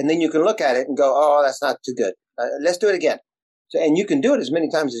 right? And then you can look at it and go, oh, that's not too good. Let's do it again. So, and you can do it as many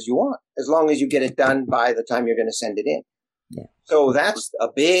times as you want, as long as you get it done by the time you're going to send it in. Yeah. So that's a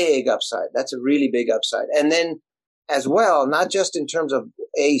big upside. That's a really big upside. And then as well, not just in terms of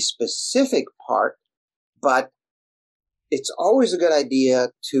a specific part, but it's always a good idea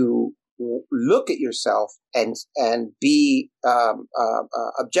to look at yourself and be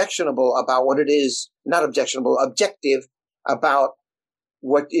objectionable about what it is, not objectionable, objective about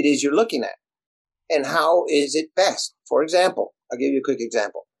what it is you're looking at and how is it best. For example, I'll give you a quick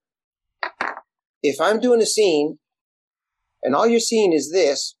example. If I'm doing a scene and all you're seeing is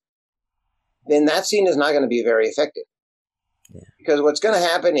this, then that scene is not going to be very effective. Yeah. Because what's going to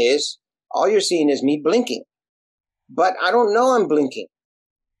happen is all you're seeing is me blinking. But I don't know I'm blinking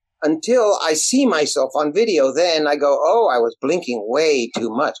until I see myself on video. Then I go, oh, I was blinking way too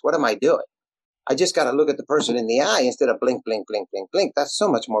much. What am I doing? I just got to look at the person in the eye instead of blink, blink, blink, blink, blink. That's so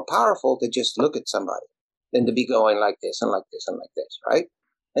much more powerful to just look at somebody than to be going like this and like this and like this, right?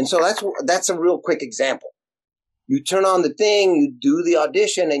 And so that's a real quick example. You turn on the thing, you do the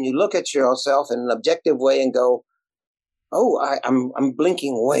audition, and you look at yourself in an objective way and go, oh, I'm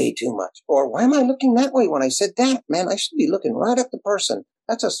blinking way too much. Or why am I looking that way when I said that? Man, I should be looking right at the person.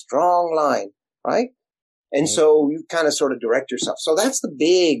 That's a strong line, right? And so you kind of sort of direct yourself. So that's the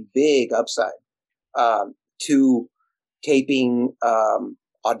big, big upside to taping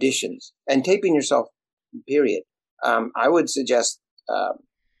auditions and taping yourself, period. I would suggest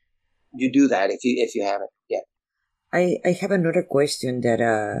you do that if you haven't yet. I have another question that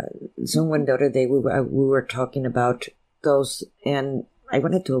someone the other day we were talking about those, and I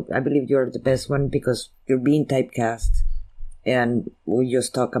believe you're the best one because you're being typecast, and we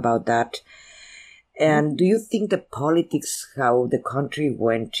just talk about that. And do you think the politics, how the country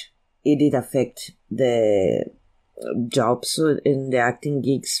went, it did affect the jobs in the acting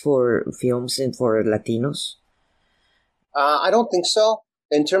gigs for films and for Latinos? I don't think so.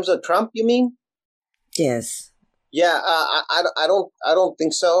 In terms of Trump, you mean? Yes. Yeah, I don't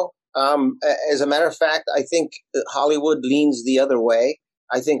think so. As a matter of fact, I think Hollywood leans the other way.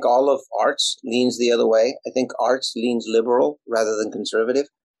 I think all of arts leans the other way. I think arts leans liberal rather than conservative.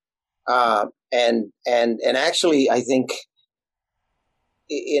 And actually, I think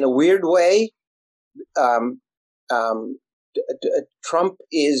in a weird way, Trump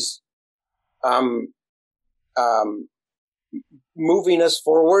is moving us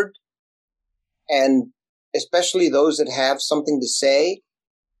forward, and especially those that have something to say.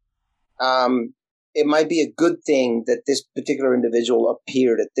 It might be a good thing that this particular individual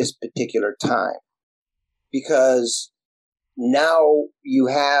appeared at this particular time, because now you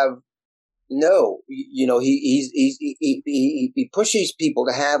have he pushes people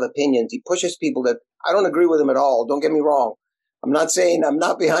to have opinions. He pushes people that I don't agree with him at all. Don't get me wrong, I'm not saying I'm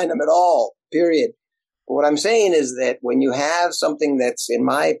not behind them at all, period. But what I'm saying is that when you have something that's, in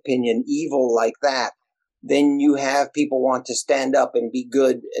my opinion, evil like that, then you have people want to stand up and be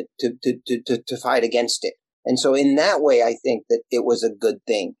good to fight against it. And so in that way, I think that it was a good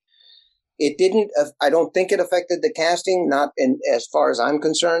thing. It didn't, I don't think it affected the casting, not in, as far as I'm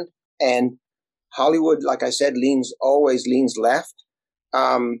concerned. And Hollywood, like I said, always leans left.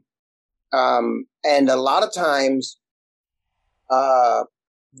 And a lot of times,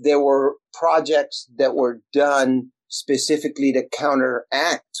 there were projects that were done specifically to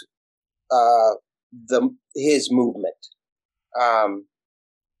counteract, his movement.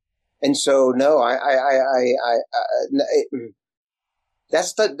 And so, no,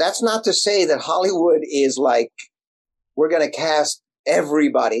 that's not to say that Hollywood is like, we're going to cast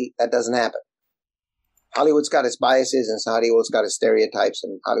everybody. That doesn't happen. Hollywood's got its biases and Hollywood's got its stereotypes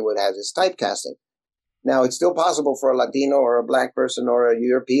and Hollywood has its typecasting. Now, it's still possible for a Latino or a black person or a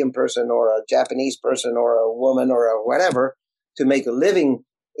European person or a Japanese person or a woman or a whatever to make a living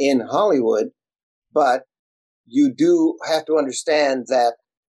in Hollywood. But you do have to understand that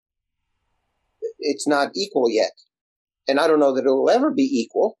it's not equal yet. And I don't know that it will ever be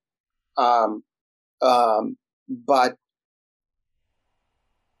equal. But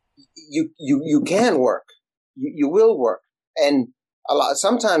you can work. You will work. And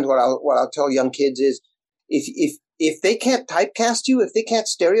sometimes what I'll tell young kids is, if they can't typecast you, if they can't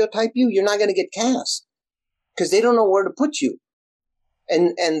stereotype you, you're not going to get cast because they don't know where to put you.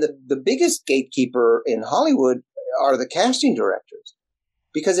 And the biggest gatekeeper in Hollywood are the casting directors,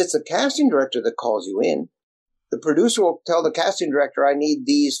 because it's the casting director that calls you in. The producer will tell the casting director, I need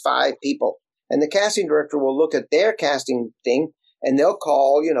these 5 people. And the casting director will look at their casting thing and they'll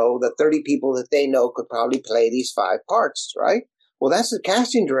call, the 30 people that they know could probably play these 5 parts, right? Well, that's the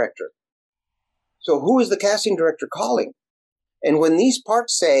casting director. So who is the casting director calling? And when these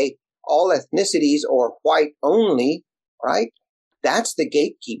parts say all ethnicities or white only, right? That's the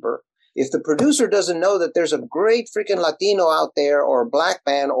gatekeeper. If the producer doesn't know that there's a great freaking Latino out there or a black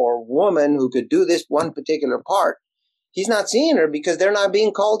man or woman who could do this one particular part, he's not seeing her because they're not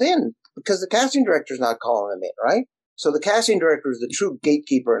being called in because the casting director's not calling them in, right? So the casting director is the true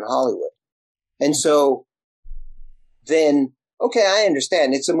gatekeeper in Hollywood. And so then, okay, I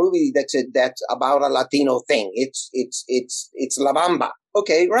understand. It's a movie that's about a Latino thing. It's La Bamba.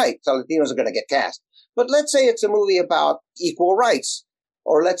 Okay, right. So Latinos are going to get cast. But let's say it's a movie about equal rights,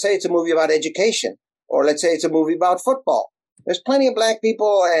 or let's say it's a movie about education, or let's say it's a movie about football. There's plenty of black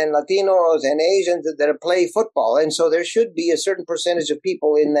people and Latinos and Asians that play football. And so there should be a certain percentage of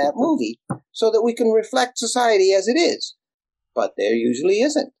people in that movie so that we can reflect society as it is. But there usually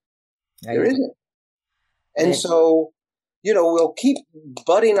isn't. There isn't. And so, we'll keep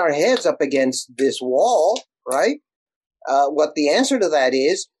butting our heads up against this wall, right? What the answer to that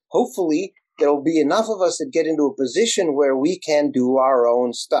is, hopefully, there will be enough of us that get into a position where we can do our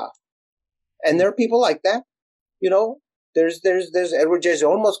own stuff. And there are people like that. There's Edward J.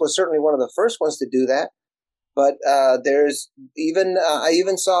 Olmos was certainly one of the first ones to do that. But there's even I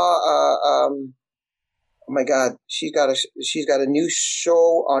even saw oh my God, she's got a new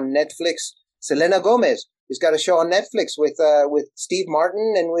show on Netflix. Selena Gomez has got a show on Netflix with Steve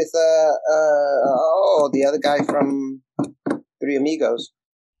Martin and with the other guy from Three Amigos,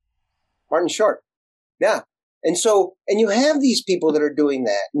 Martin Short. Yeah. And you have these people that are doing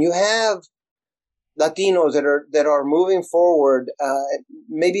that. And you have Latinos that are moving forward,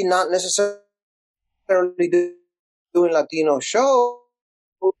 maybe not necessarily doing Latino shows.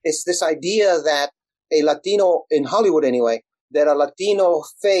 It's this idea that a Latino, in Hollywood anyway, that a Latino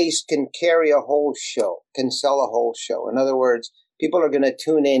face can carry a whole show, can sell a whole show. In other words, people are going to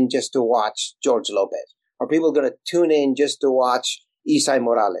tune in just to watch George Lopez, or people are going to tune in just to watch Isai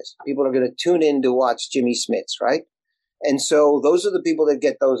Morales. People are going to tune in to watch Jimmy Smits, right? And so those are the people that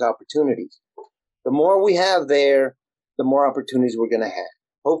get those opportunities. The more we have there, the more opportunities we're going to have.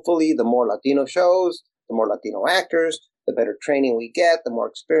 Hopefully, the more Latino shows, the more Latino actors, the better training we get, the more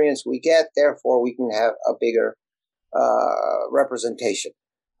experience we get. Therefore, we can have a bigger representation.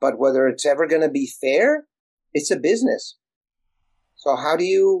 But whether it's ever going to be fair, it's a business. So how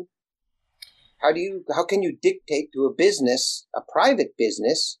can you dictate to a business, a private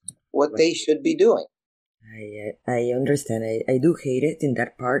business, what they should be doing? I understand. I do hate it in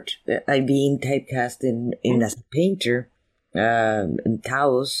that part. I being typecast in as a painter in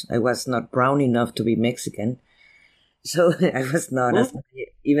Taos. I was not brown enough to be Mexican. So I was not,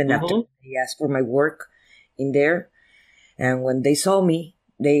 even after they asked for my work in there. And when they saw me,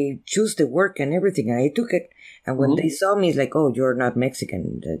 they choose the work and everything, and I took it. And when they saw me, it's like, oh, you're not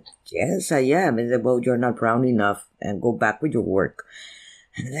Mexican. Yes, I am. It's like, well, you're not brown enough, and go back with your work.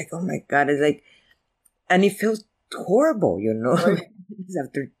 And it's like, oh my God, it's like, and it feels horrible, right.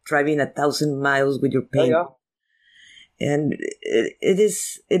 After driving 1,000 miles with your paint. Oh, yeah. And it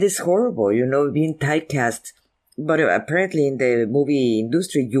is horrible, being typecast. But apparently in the movie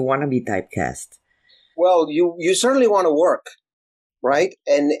industry, you want to be typecast. Well, you certainly want to work, right?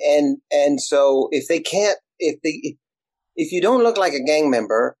 And so if they can't, if you don't look like a gang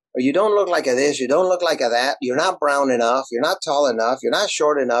member, or you don't look like a this, you don't look like a that, you're not brown enough, you're not tall enough, you're not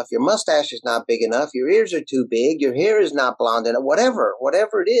short enough, your mustache is not big enough, your ears are too big, your hair is not blonde enough, whatever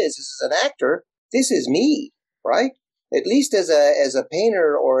it is, as an actor, this is me, right? At least as a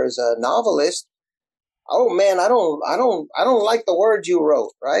painter or as a novelist, oh man, I don't like the words you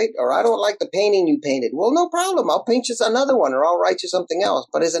wrote, right? Or I don't like the painting you painted. Well, no problem. I'll paint you another one, or I'll write you something else.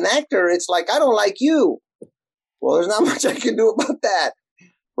 But as an actor, it's like, I don't like you. Well, there's not much I can do about that,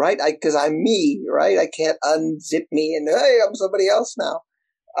 right? Because I'm me, right? I can't unzip me and, hey, I'm somebody else now.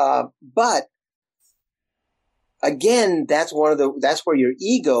 But again, that's where your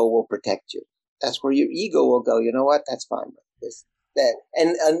ego will protect you. That's where your ego will go, you know what? That's fine.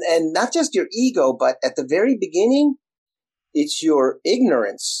 And not just your ego, but at the very beginning, it's your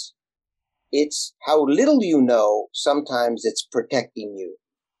ignorance. It's how little you know. Sometimes it's protecting you.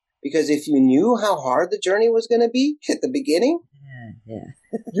 Because if you knew how hard the journey was going to be at the beginning,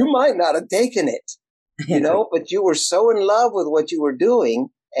 you might not have taken it, but you were so in love with what you were doing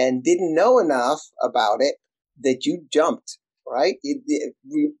and didn't know enough about it that you jumped, right?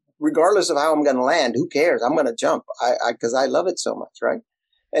 Regardless of how I'm going to land, who cares? I'm going to jump because I love it so much, right?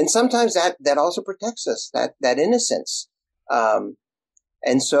 And sometimes that also protects us, that innocence.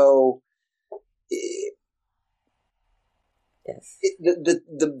 And so yes.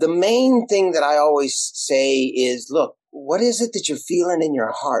 The main thing that I always say is, look, what is it that you're feeling in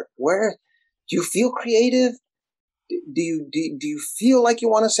your heart? Where do you feel creative? Do you feel like you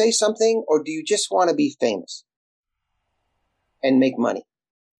want to say something, or do you just want to be famous and make money?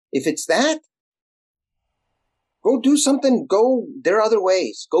 If it's that, go do something. There are other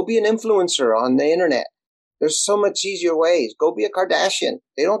ways. Go be an influencer on the internet. There's so much easier ways. Go be a Kardashian.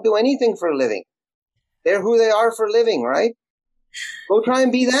 They don't do anything for a living. They're who they are for a living, right? Go try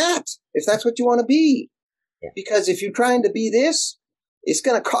and be that, if that's what you want to be. Yeah. Because if you're trying to be this, it's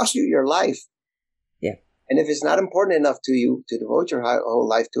going to cost you your life. Yeah. And if it's not important enough to you to devote your whole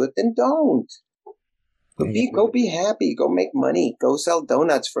life to it, then don't. Go be happy. Go make money. Go sell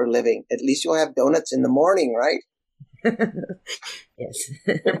donuts for a living. At least you'll have donuts in the morning, right? Yes.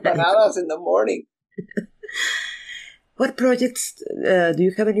 Empanadas in the morning. What projects, do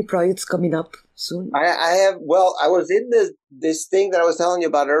you have any projects coming up soon? I have, well, I was in this thing that I was telling you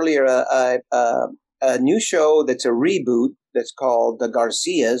about earlier, a new show that's a reboot that's called The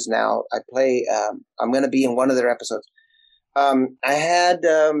Garcias. Now I play, I'm going to be in one of their episodes. I had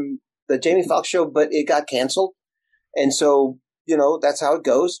the Jamie Foxx show, but it got canceled. And so, that's how it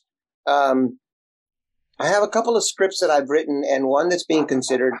goes. I have a couple of scripts that I've written, and one that's being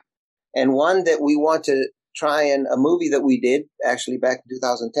considered, and one that we want to try, and a movie that we did actually back in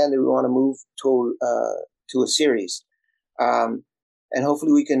 2010 that we want to move to a series. And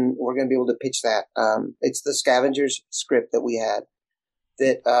hopefully we're going to be able to pitch that. It's the Scavengers script that we had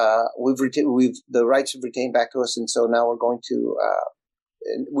that, the rights have retained back to us. And so now we're going to,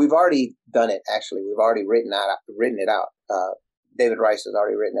 we've already done it. Actually, we've already written it out. David Rice has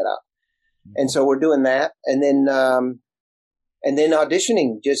already written it out. And so we're doing that. And then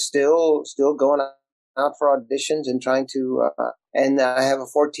auditioning, just still going out for auditions and trying to, and I have a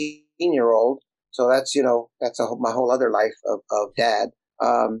 14-year-old. So that's, my whole other life of dad.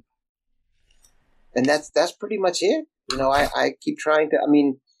 And that's pretty much it. I keep trying to,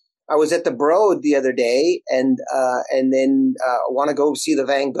 I was at the Broad the other day and then, want to go see the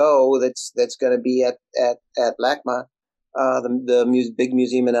Van Gogh that's going to be at LACMA, the big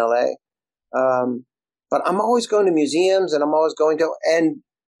museum in LA. But I'm always going to museums, and I'm always going to, and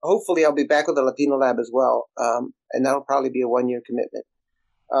hopefully I'll be back with the Latino Lab as well. And that'll probably be a 1-year commitment.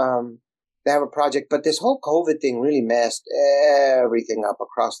 They have a project, but this whole COVID thing really messed everything up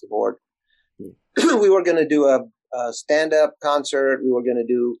across the board. We were going to do a stand-up concert. We were going to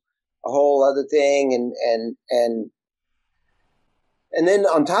do a whole other thing. And then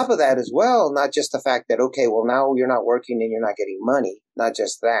on top of that as well, not just the fact that, okay, well, now you're not working and you're not getting money, not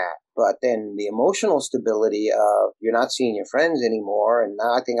just that, but then the emotional stability of you're not seeing your friends anymore. And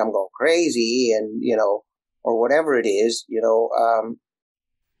now I think I'm going crazy and, or whatever it is,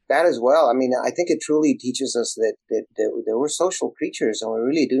 that as well. I mean, I think it truly teaches us that we're social creatures and we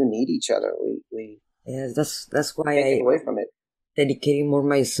really do need each other. We Yes, that's why can't get away from it. Dedicating more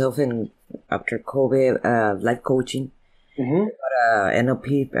myself and after COVID, life coaching. Mm-hmm. I got NLP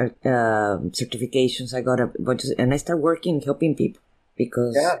certifications. I got a bunch of, and I started working, helping people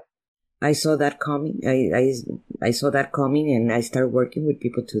because I saw that coming. I saw that coming, and I started working with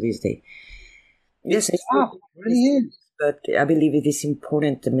people to this day. Yes, it really is. But I believe it is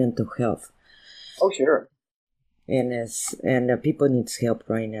important, the mental health. Oh, sure. And people needs help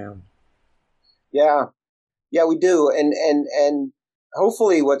right now. Yeah, we do, and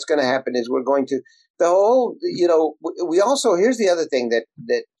hopefully, what's going to happen is we're going to the whole. We also here's the other thing that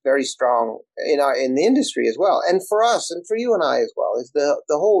very strong in the industry as well, and for us and for you and I as well is the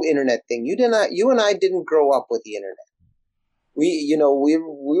whole internet thing. You and I didn't grow up with the internet. We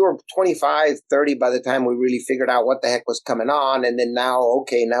were 25, 30 by the time we really figured out what the heck was coming on. And then now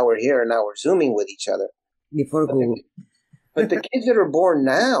we're here and now we're Zooming with each other. Before Google. But the kids that are born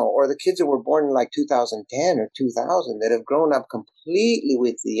now, or the kids that were born in like 2010 or 2000 that have grown up completely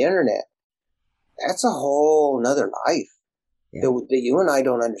with the internet, that's a whole nother life that you and I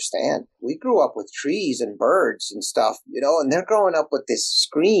don't understand. We grew up with trees and birds and stuff, and they're growing up with this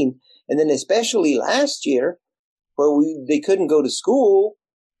screen. And then especially last year, where they couldn't go to school,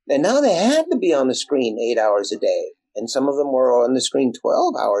 and now they had to be on the screen 8 hours a day, and some of them were on the screen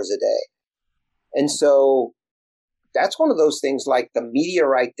 12 hours a day. And so that's one of those things like the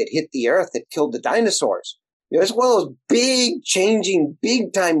meteorite that hit the earth that killed the dinosaurs. It's one of those big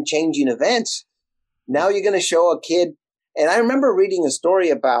time changing events. Now you're going to show a kid, and I remember reading a story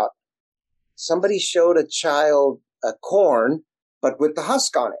about somebody showed a child a corn, but with the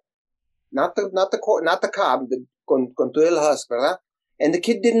husk on it, not the cob, con todo el husk, ¿verdad? And the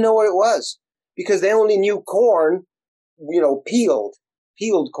kid didn't know what it was because they only knew corn, peeled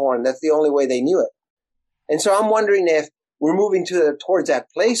corn. That's the only way they knew it. And so I'm wondering if we're moving towards that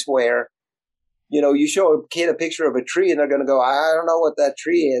place where, you show a kid a picture of a tree and they're going to go, I don't know what that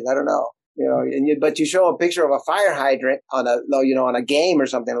tree is. I don't know. But you show a picture of a fire hydrant on a game or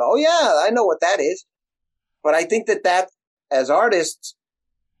something. Oh yeah, I know what that is. But I think that as artists,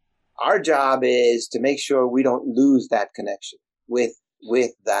 our job is to make sure we don't lose that connection with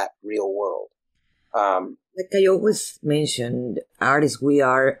that real world. Like I always mentioned, artists, we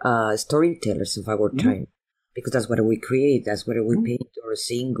are storytellers of our time because that's what we create. That's what we paint or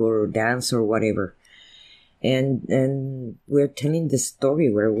sing or dance or whatever. And we're telling the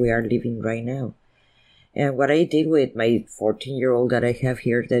story where we are living right now. And what I did with my 14-year-old that I have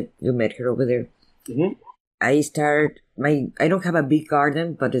here, that you met her over there, I don't have a big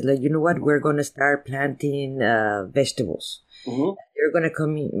garden, but it's like, you know what? We're going to start planting vegetables. You're going to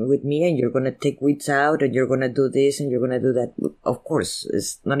come in with me and you're going to take weeds out and you're going to do this and you're going to do that. Of course,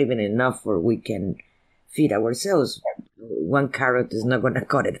 it's not even enough for we can feed ourselves. One carrot is not going to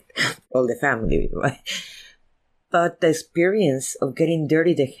cut it, all the family, right? But the experience of getting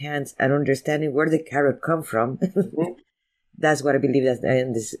dirty the hands and understanding where the carrot come from, that's what I believe that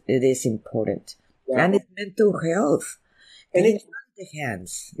it is important. Yeah. And it's mental health. And it's the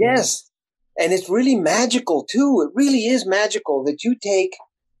hands. Yes. And it's really magical too. It really is magical that you take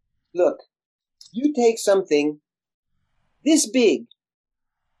something this big,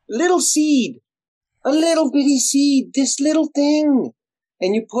 little seed, a little bitty seed, this little thing,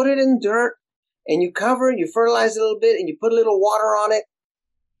 and you put it in dirt and you cover it, you fertilize it a little bit and you put a little water on it.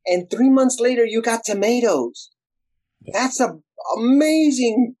 And 3 months later, you got tomatoes. That's an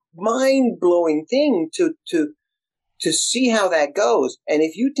amazing, mind-blowing thing to see how that goes. And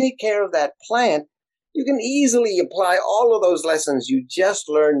if you take care of that plant, you can easily apply all of those lessons you just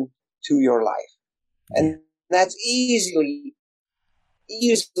learned to your life. And that's easily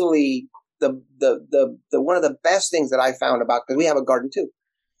the one of the best things that I found about, because we have a garden too.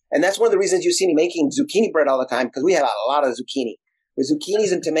 And that's one of the reasons you see me making zucchini bread all the time, because we have a lot of zucchini. With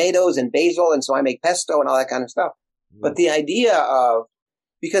zucchinis and tomatoes and basil, and so I make pesto and all that kind of stuff. But the idea of,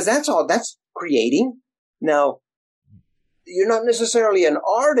 because that's creating. Now, you're not necessarily an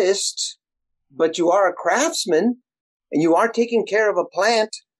artist, but you are a craftsman, and you are taking care of a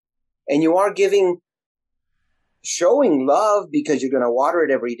plant, and you are showing love because you're going to water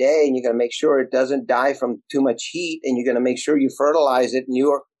it every day, and you're going to make sure it doesn't die from too much heat, and you're going to make sure you fertilize it, and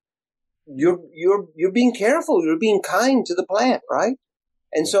you're being careful, you're being kind to the plant, right?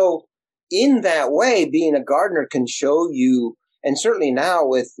 And so in that way, being a gardener can show you, and certainly now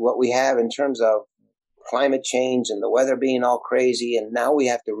with what we have in terms of climate change and the weather being all crazy, and now we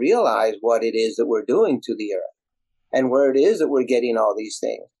have to realize what it is that we're doing to the earth and where it is that we're getting all these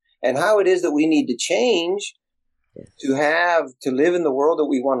things and how it is that we need to change Yes. To live in the world that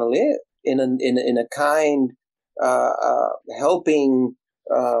we want to live in a kind, helping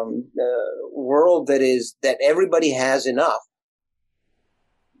world that everybody has enough.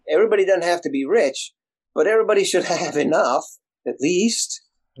 Everybody doesn't have to be rich, but everybody should have enough, at least.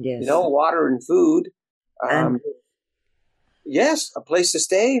 Yes. Water and food. And Yes, a place to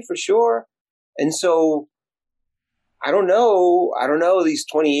stay for sure. And so I don't know these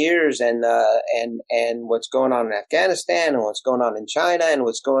 20 years and what's going on in Afghanistan and what's going on in China and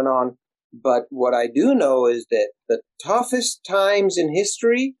what's going on. But what I do know is that the toughest times in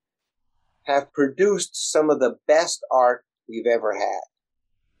history have produced some of the best art we've ever had.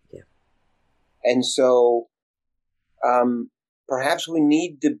 Yeah. And so, perhaps we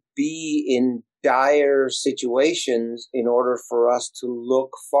need to be in dire situations in order for us to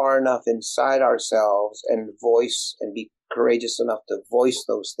look far enough inside ourselves and voice and be courageous enough to voice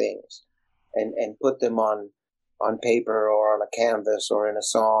those things and put them on paper or on a canvas or in a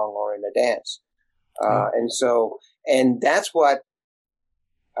song or in a dance. And that's what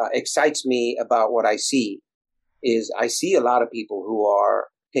excites me about what I see is I see a lot of people who are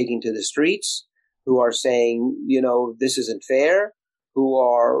taking to the streets, who are saying, this isn't fair, who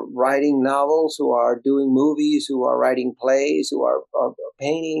are writing novels, who are doing movies, who are writing plays, who are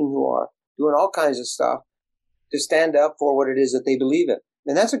painting, who are doing all kinds of stuff to stand up for what it is that they believe in.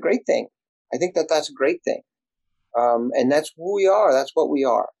 And that's a great thing. I think that that's a great thing. And that's who we are. That's what we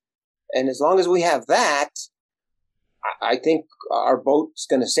are. And as long as we have that, I think our boat's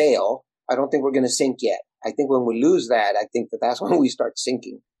going to sail. I don't think we're going to sink yet. I think when we lose that, I think that's when we start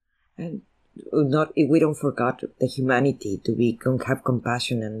sinking. And if we don't forget the humanity to have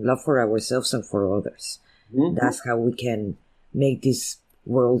compassion and love for ourselves and for others. Mm-hmm. That's how we can make this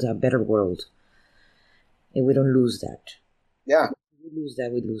world a better world. And we don't lose that. Yeah. If we lose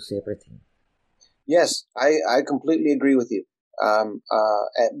that, we lose everything. Yes, I completely agree with you.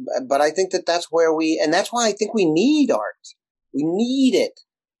 But I think that's where and that's why I think we need art. We need it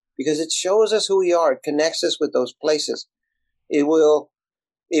because it shows us who we are. It connects us with those places.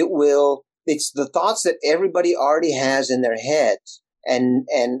 It's the thoughts that everybody already has in their heads and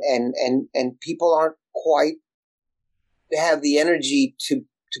people aren't quite have the energy to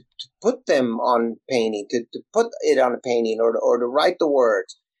put them on painting, to put it on a painting or to write the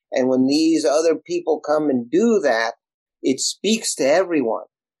words. And when these other people come and do that, it speaks to everyone.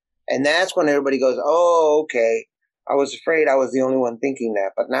 And that's when everybody goes, oh, okay. I was afraid I was the only one thinking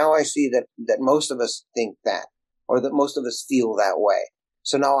that. But now I see that most of us think that, or that most of us feel that way.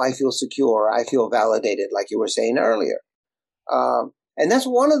 So now I feel secure. I feel validated, like you were saying earlier. And that's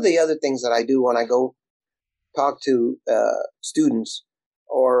one of the other things that I do when I go talk to students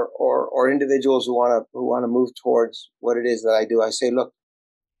or individuals who want to move towards what it is that I do. I say, look,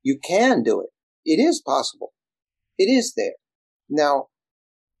 you can do it. It is possible. It is there. Now,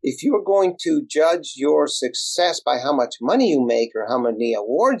 if you're going to judge your success by how much money you make or how many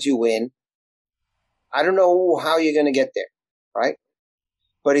awards you win, I don't know how you're going to get there, right?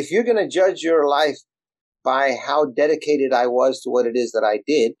 But if you're going to judge your life by how dedicated I was to what it is that I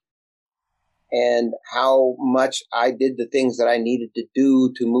did and how much I did the things that I needed to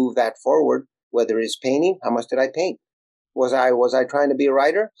do to move that forward, whether it's painting, how much did I paint? Was I trying to be a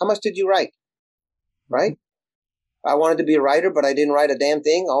writer? How much did you write? Right? I wanted to be a writer, but I didn't write a damn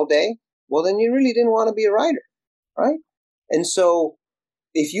thing all day. Well, then you really didn't want to be a writer, right? And so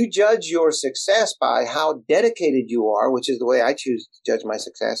if you judge your success by how dedicated you are, which is the way I choose to judge my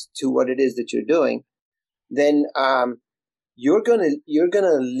success, to what it is that you're doing, then you're gonna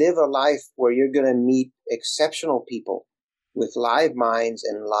live a life where you're gonna meet exceptional people with live minds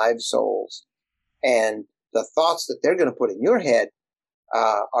and live souls, and the thoughts that they're gonna put in your head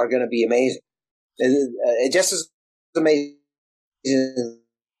are gonna be amazing. It just is amazing.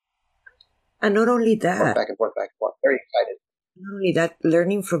 And not only that, back and forth. Very excited. Not only that,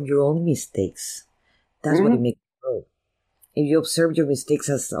 learning from your own mistakes. That's what it makes you grow. If you observe your mistakes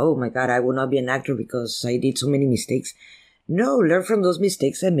as, oh my God, I will not be an actor because I did so many mistakes. No, learn from those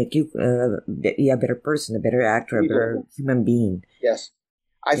mistakes and make you be a better person, a better actor, a better human being. Yes.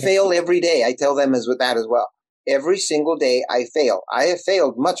 I fail every day. I tell them with that as well. Every single day I fail. I have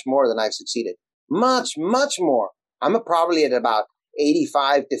failed much more than I've succeeded. Much, much more. I'm probably at about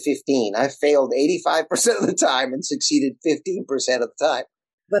 85 to 15. I've failed 85% of the time and succeeded 15% of the time.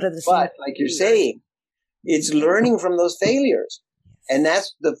 But like you're saying, it's learning from those failures. And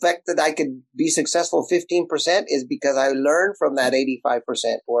that's the fact that I could be successful 15% is because I learned from that 85%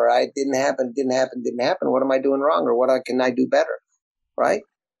 where I didn't happen. What am I doing wrong? Or what can I do better? Right?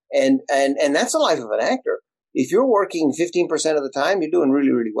 And that's the life of an actor. If you're working 15% of the time, you're doing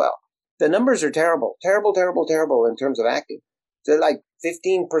really, really well. the numbers are terrible in terms of acting. They're like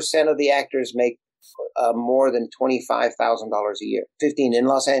 15% of the actors make more than $25,000 a year. 15 in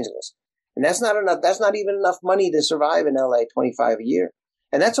Los Angeles, and that's not enough. That's not even enough money to survive in LA. 25 a year,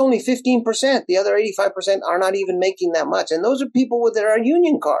 and that's only 15%. The other 85% are not even making that much, and those are people with their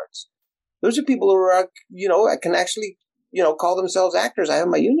union cards. Those are people who are, can actually, call themselves actors. I have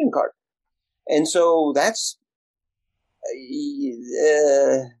my union card, and so that's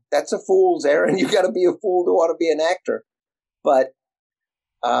a fool's errand. You got to be a fool to want to be an actor, but.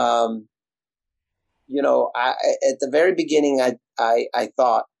 At the very beginning, I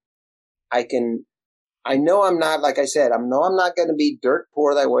thought I know I'm not, like I said, I'm not going to be dirt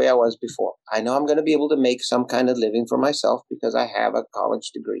poor the way I was before. I know I'm going to be able to make some kind of living for myself because I have a college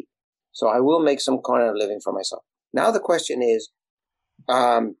degree. So I will make some kind of living for myself. Now the question is,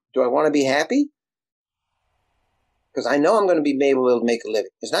 do I want to be happy? Because I know I'm going to be able to make a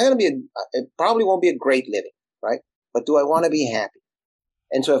living. It's not going to be, it probably won't be a great living, right? But do I want to be happy?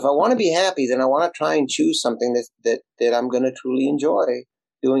 And so if I want to be happy, then I want to try and choose something that I'm going to truly enjoy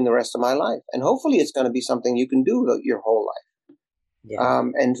doing the rest of my life. And hopefully it's going to be something you can do your whole life. Yeah.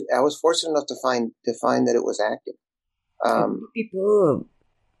 And I was fortunate enough to find that it was acting. People,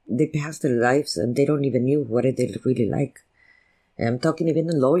 they pass their lives and they don't even know what they really like. I'm talking even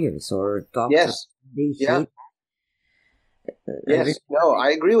the lawyers or doctors. Yes. They hate. Yes. No,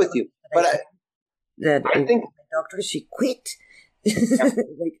 I agree with you. But I think my doctor, she quit. Yeah.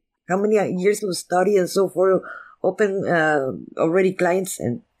 Like how many years of study and so forth, open already clients,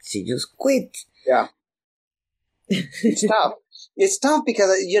 and she just quit. Yeah. It's tough. It's tough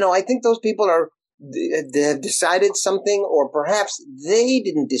because, I think those people they have decided something, or perhaps they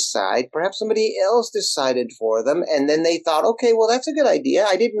didn't decide. Perhaps somebody else decided for them. And then they thought, okay, well, that's a good idea.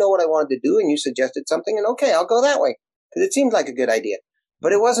 I didn't know what I wanted to do. And you suggested something, and okay, I'll go that way because it seemed like a good idea.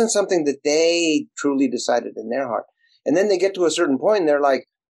 But it wasn't something that they truly decided in their heart. And then they get to a certain point and they're like,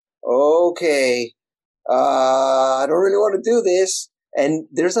 okay, I don't really want to do this. And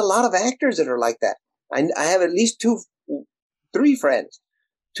there's a lot of actors that are like that. I have at least 3 friends.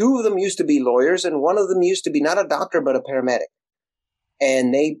 2 of them used to be lawyers, and one of them used to be not a doctor, but a paramedic.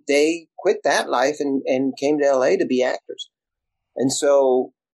 And they quit that life and came to LA to be actors. And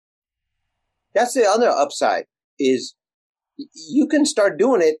so that's the other upside is you can start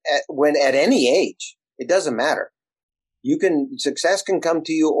doing it at any age. It doesn't matter. Success can come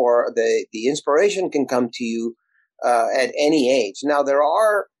to you, or the inspiration can come to you at any age. Now, there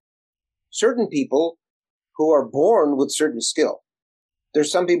are certain people who are born with certain skill.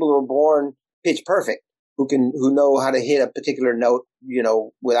 There's some people who are born pitch perfect, who know how to hit a particular note,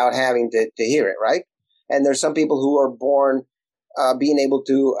 without having to hear it, right? And there's some people who are born being able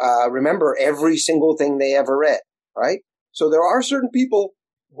to remember every single thing they ever read, right? So there are certain people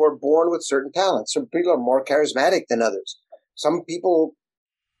who are born with certain talents. Some people are more charismatic than others. Some people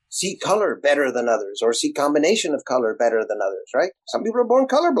see color better than others, or see combination of color better than others, right? Some people are born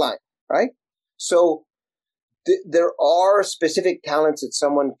colorblind, right? So there are specific talents that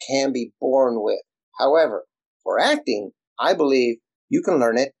someone can be born with. However, for acting, I believe you can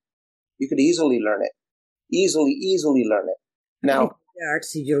learn it. You could easily learn it. Easily learn it. Now, the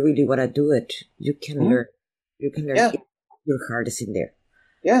arts, if you really want to do it, you can learn. You can learn. Yeah. Your heart is in there.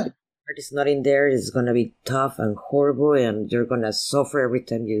 Yeah. If your heart is not in there, it's going to be tough and horrible, and you're going to suffer every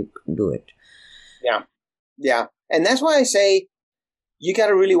time you do it. Yeah. Yeah. And that's why I say you got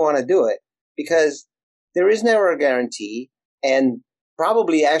to really want to do it, because there is never a guarantee. And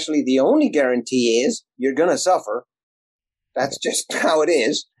probably actually the only guarantee is you're going to suffer. That's just how it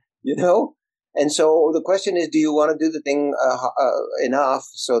is, And so the question is, do you want to do the thing enough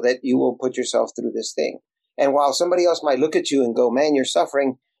so that you will put yourself through this thing? And while somebody else might look at you and go, man, you're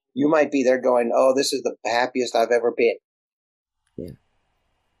suffering, you might be there going, oh, this is the happiest I've ever been. Yeah.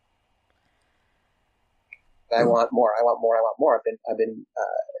 I want more. I've been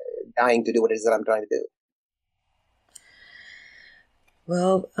dying to do what it is that I'm trying to do.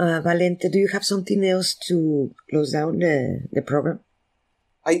 Well, Valente, do you have something else to close down the program?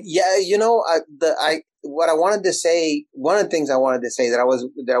 What I wanted to say, one of the things I wanted to say that I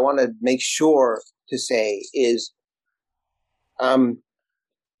want to make sure to say is, a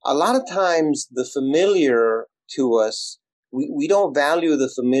lot of times the familiar to us, we don't value the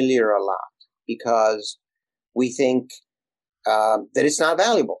familiar a lot because we think that it's not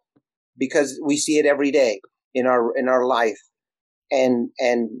valuable, because we see it every day in our life, and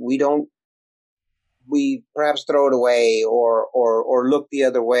we perhaps throw it away or look the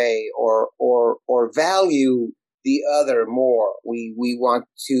other way or value the other more. We want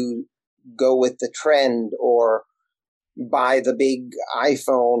to go with the trend or buy the big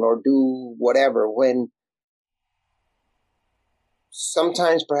iPhone or do whatever, when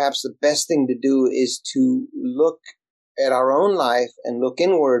sometimes perhaps the best thing to do is to look at our own life and look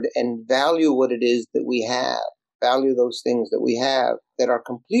inward and value what it is that we have, value those things that we have that are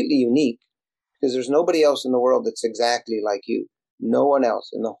completely unique, because there's nobody else in the world that's exactly like you. No one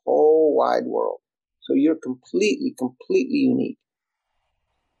else in the whole wide world. So you're completely, completely unique.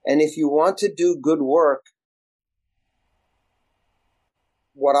 And if you want to do good work,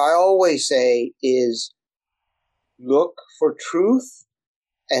 what I always say is look for truth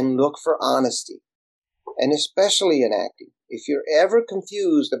and look for honesty. And especially in acting. If you're ever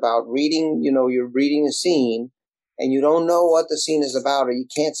confused about reading, you're reading a scene and you don't know what the scene is about or you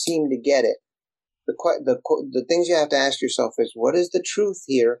can't seem to get it, the things you have to ask yourself is, what is the truth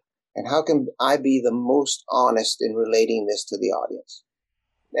here? And how can I be the most honest in relating this to the audience?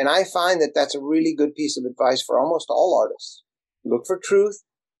 And I find that that's a really good piece of advice for almost all artists. Look for truth,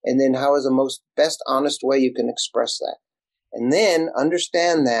 and then how is the best honest way you can express that? And then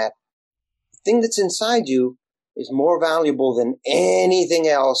understand that the thing that's inside you is more valuable than anything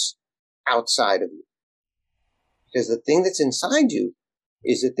else outside of you. Because the thing that's inside you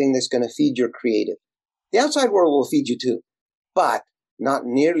is the thing that's going to feed your creative. The outside world will feed you too, but not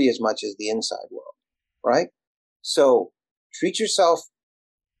nearly as much as the inside world, right? So treat yourself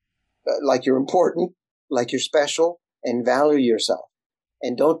like you're important, like you're special, and value yourself.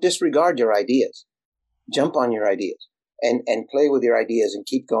 And don't disregard your ideas. Jump on your ideas and play with your ideas and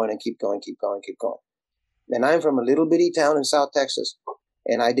keep going and keep going, keep going, keep going. And I'm from a little bitty town in South Texas,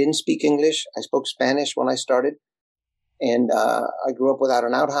 and I didn't speak English. I spoke Spanish when I started. And I grew up without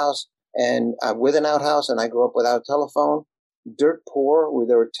an outhouse, and with an outhouse, and I grew up without a telephone, dirt poor.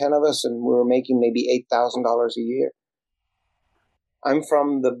 There were 10 of us, and we were making maybe $8,000 a year. I'm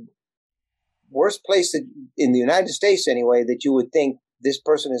from the worst place in the United States, anyway, that you would think this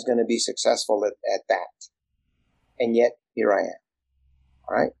person is going to be successful at that. And yet, here I am.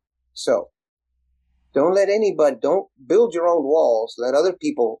 All right? So, don't build your own walls. Let other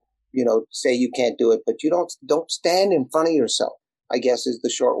people say you can't do it, but you don't stand in front of yourself, I guess is the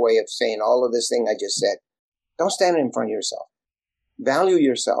short way of saying all of this thing I just said. Don't stand in front of yourself. Value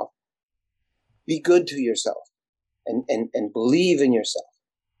yourself. Be good to yourself and believe in yourself.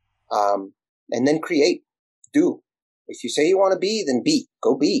 And then create. Do. If you say you want to be, then be.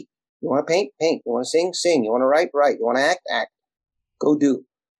 Go be. You want to paint? Paint. You want to sing? Sing. You want to write? Write. You want to act? Act. Go do.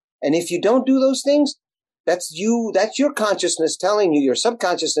 And if you don't do those things, that's your consciousness telling you, your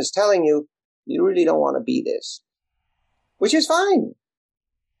subconsciousness telling you, you really don't want to be this. Which is fine.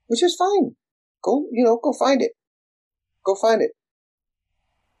 Go find it. Go find it.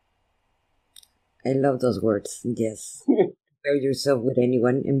 I love those words. Yes. Compare yourself with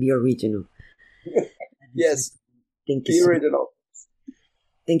anyone and be original. Yes. Thank you. Be original.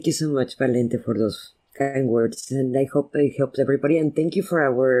 Thank you so much, Valente, for those kind words. And I hope it helps everybody. And thank you for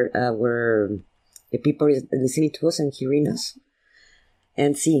the people listening to us and hearing us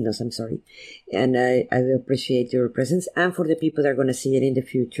and seeing us, I'm sorry. And I appreciate your presence, and for the people that are going to see it in the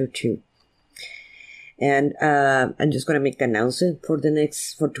future too. And I'm just going to make the announcement for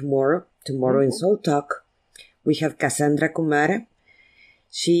tomorrow. Tomorrow in Soul Talk, we have Cassandra Kumara.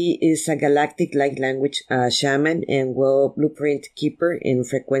 She is a galactic light language shaman and blueprint keeper and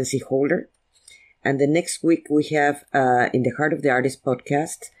frequency holder. And the next week we have, in the Heart of the Artist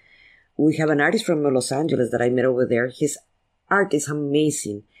podcast, we have an artist from Los Angeles that I met over there. His art is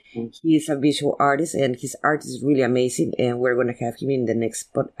amazing. He is a visual artist, and his art is really amazing. And we're going to have him in the next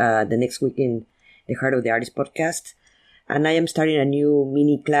week in the Heart of the Artist podcast. And I am starting a new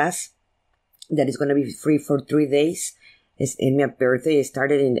mini class that is going to be free for 3 days. It's in my birthday. It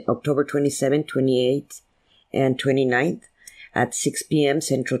started in October 27th, 28th, and 29th at 6 p.m.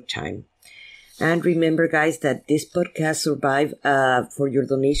 Central Time. And remember, guys, that this podcast survived for your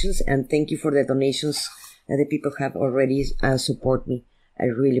donations. And thank you for the donations that the people have already support me. I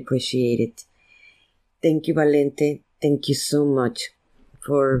really appreciate it. Thank you, Valente. Thank you so much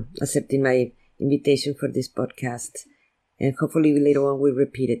for accepting my invitation for this podcast. And hopefully later on we'll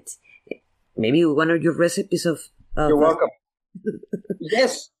repeat it. Maybe one of your recipes of You're welcome.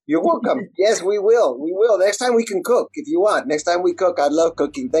 Yes, you're welcome. Yes, we will. We will. Next time we can cook if you want. Next time we cook, I love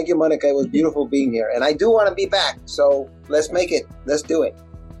cooking. Thank you, Monica. It was beautiful being here. And I do want to be back. So let's make it. Let's do it.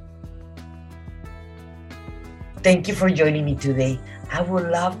 Thank you for joining me today. I would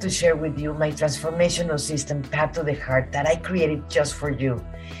love to share with you my transformational system, Path to the Heart, that I created just for you.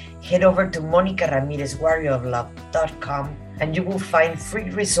 Head over to monicaramirezwarrioroflove.com and you will find free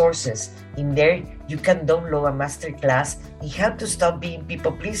resources. In there, you can download a masterclass in how to stop being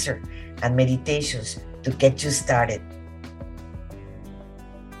people pleaser and meditations to get you started.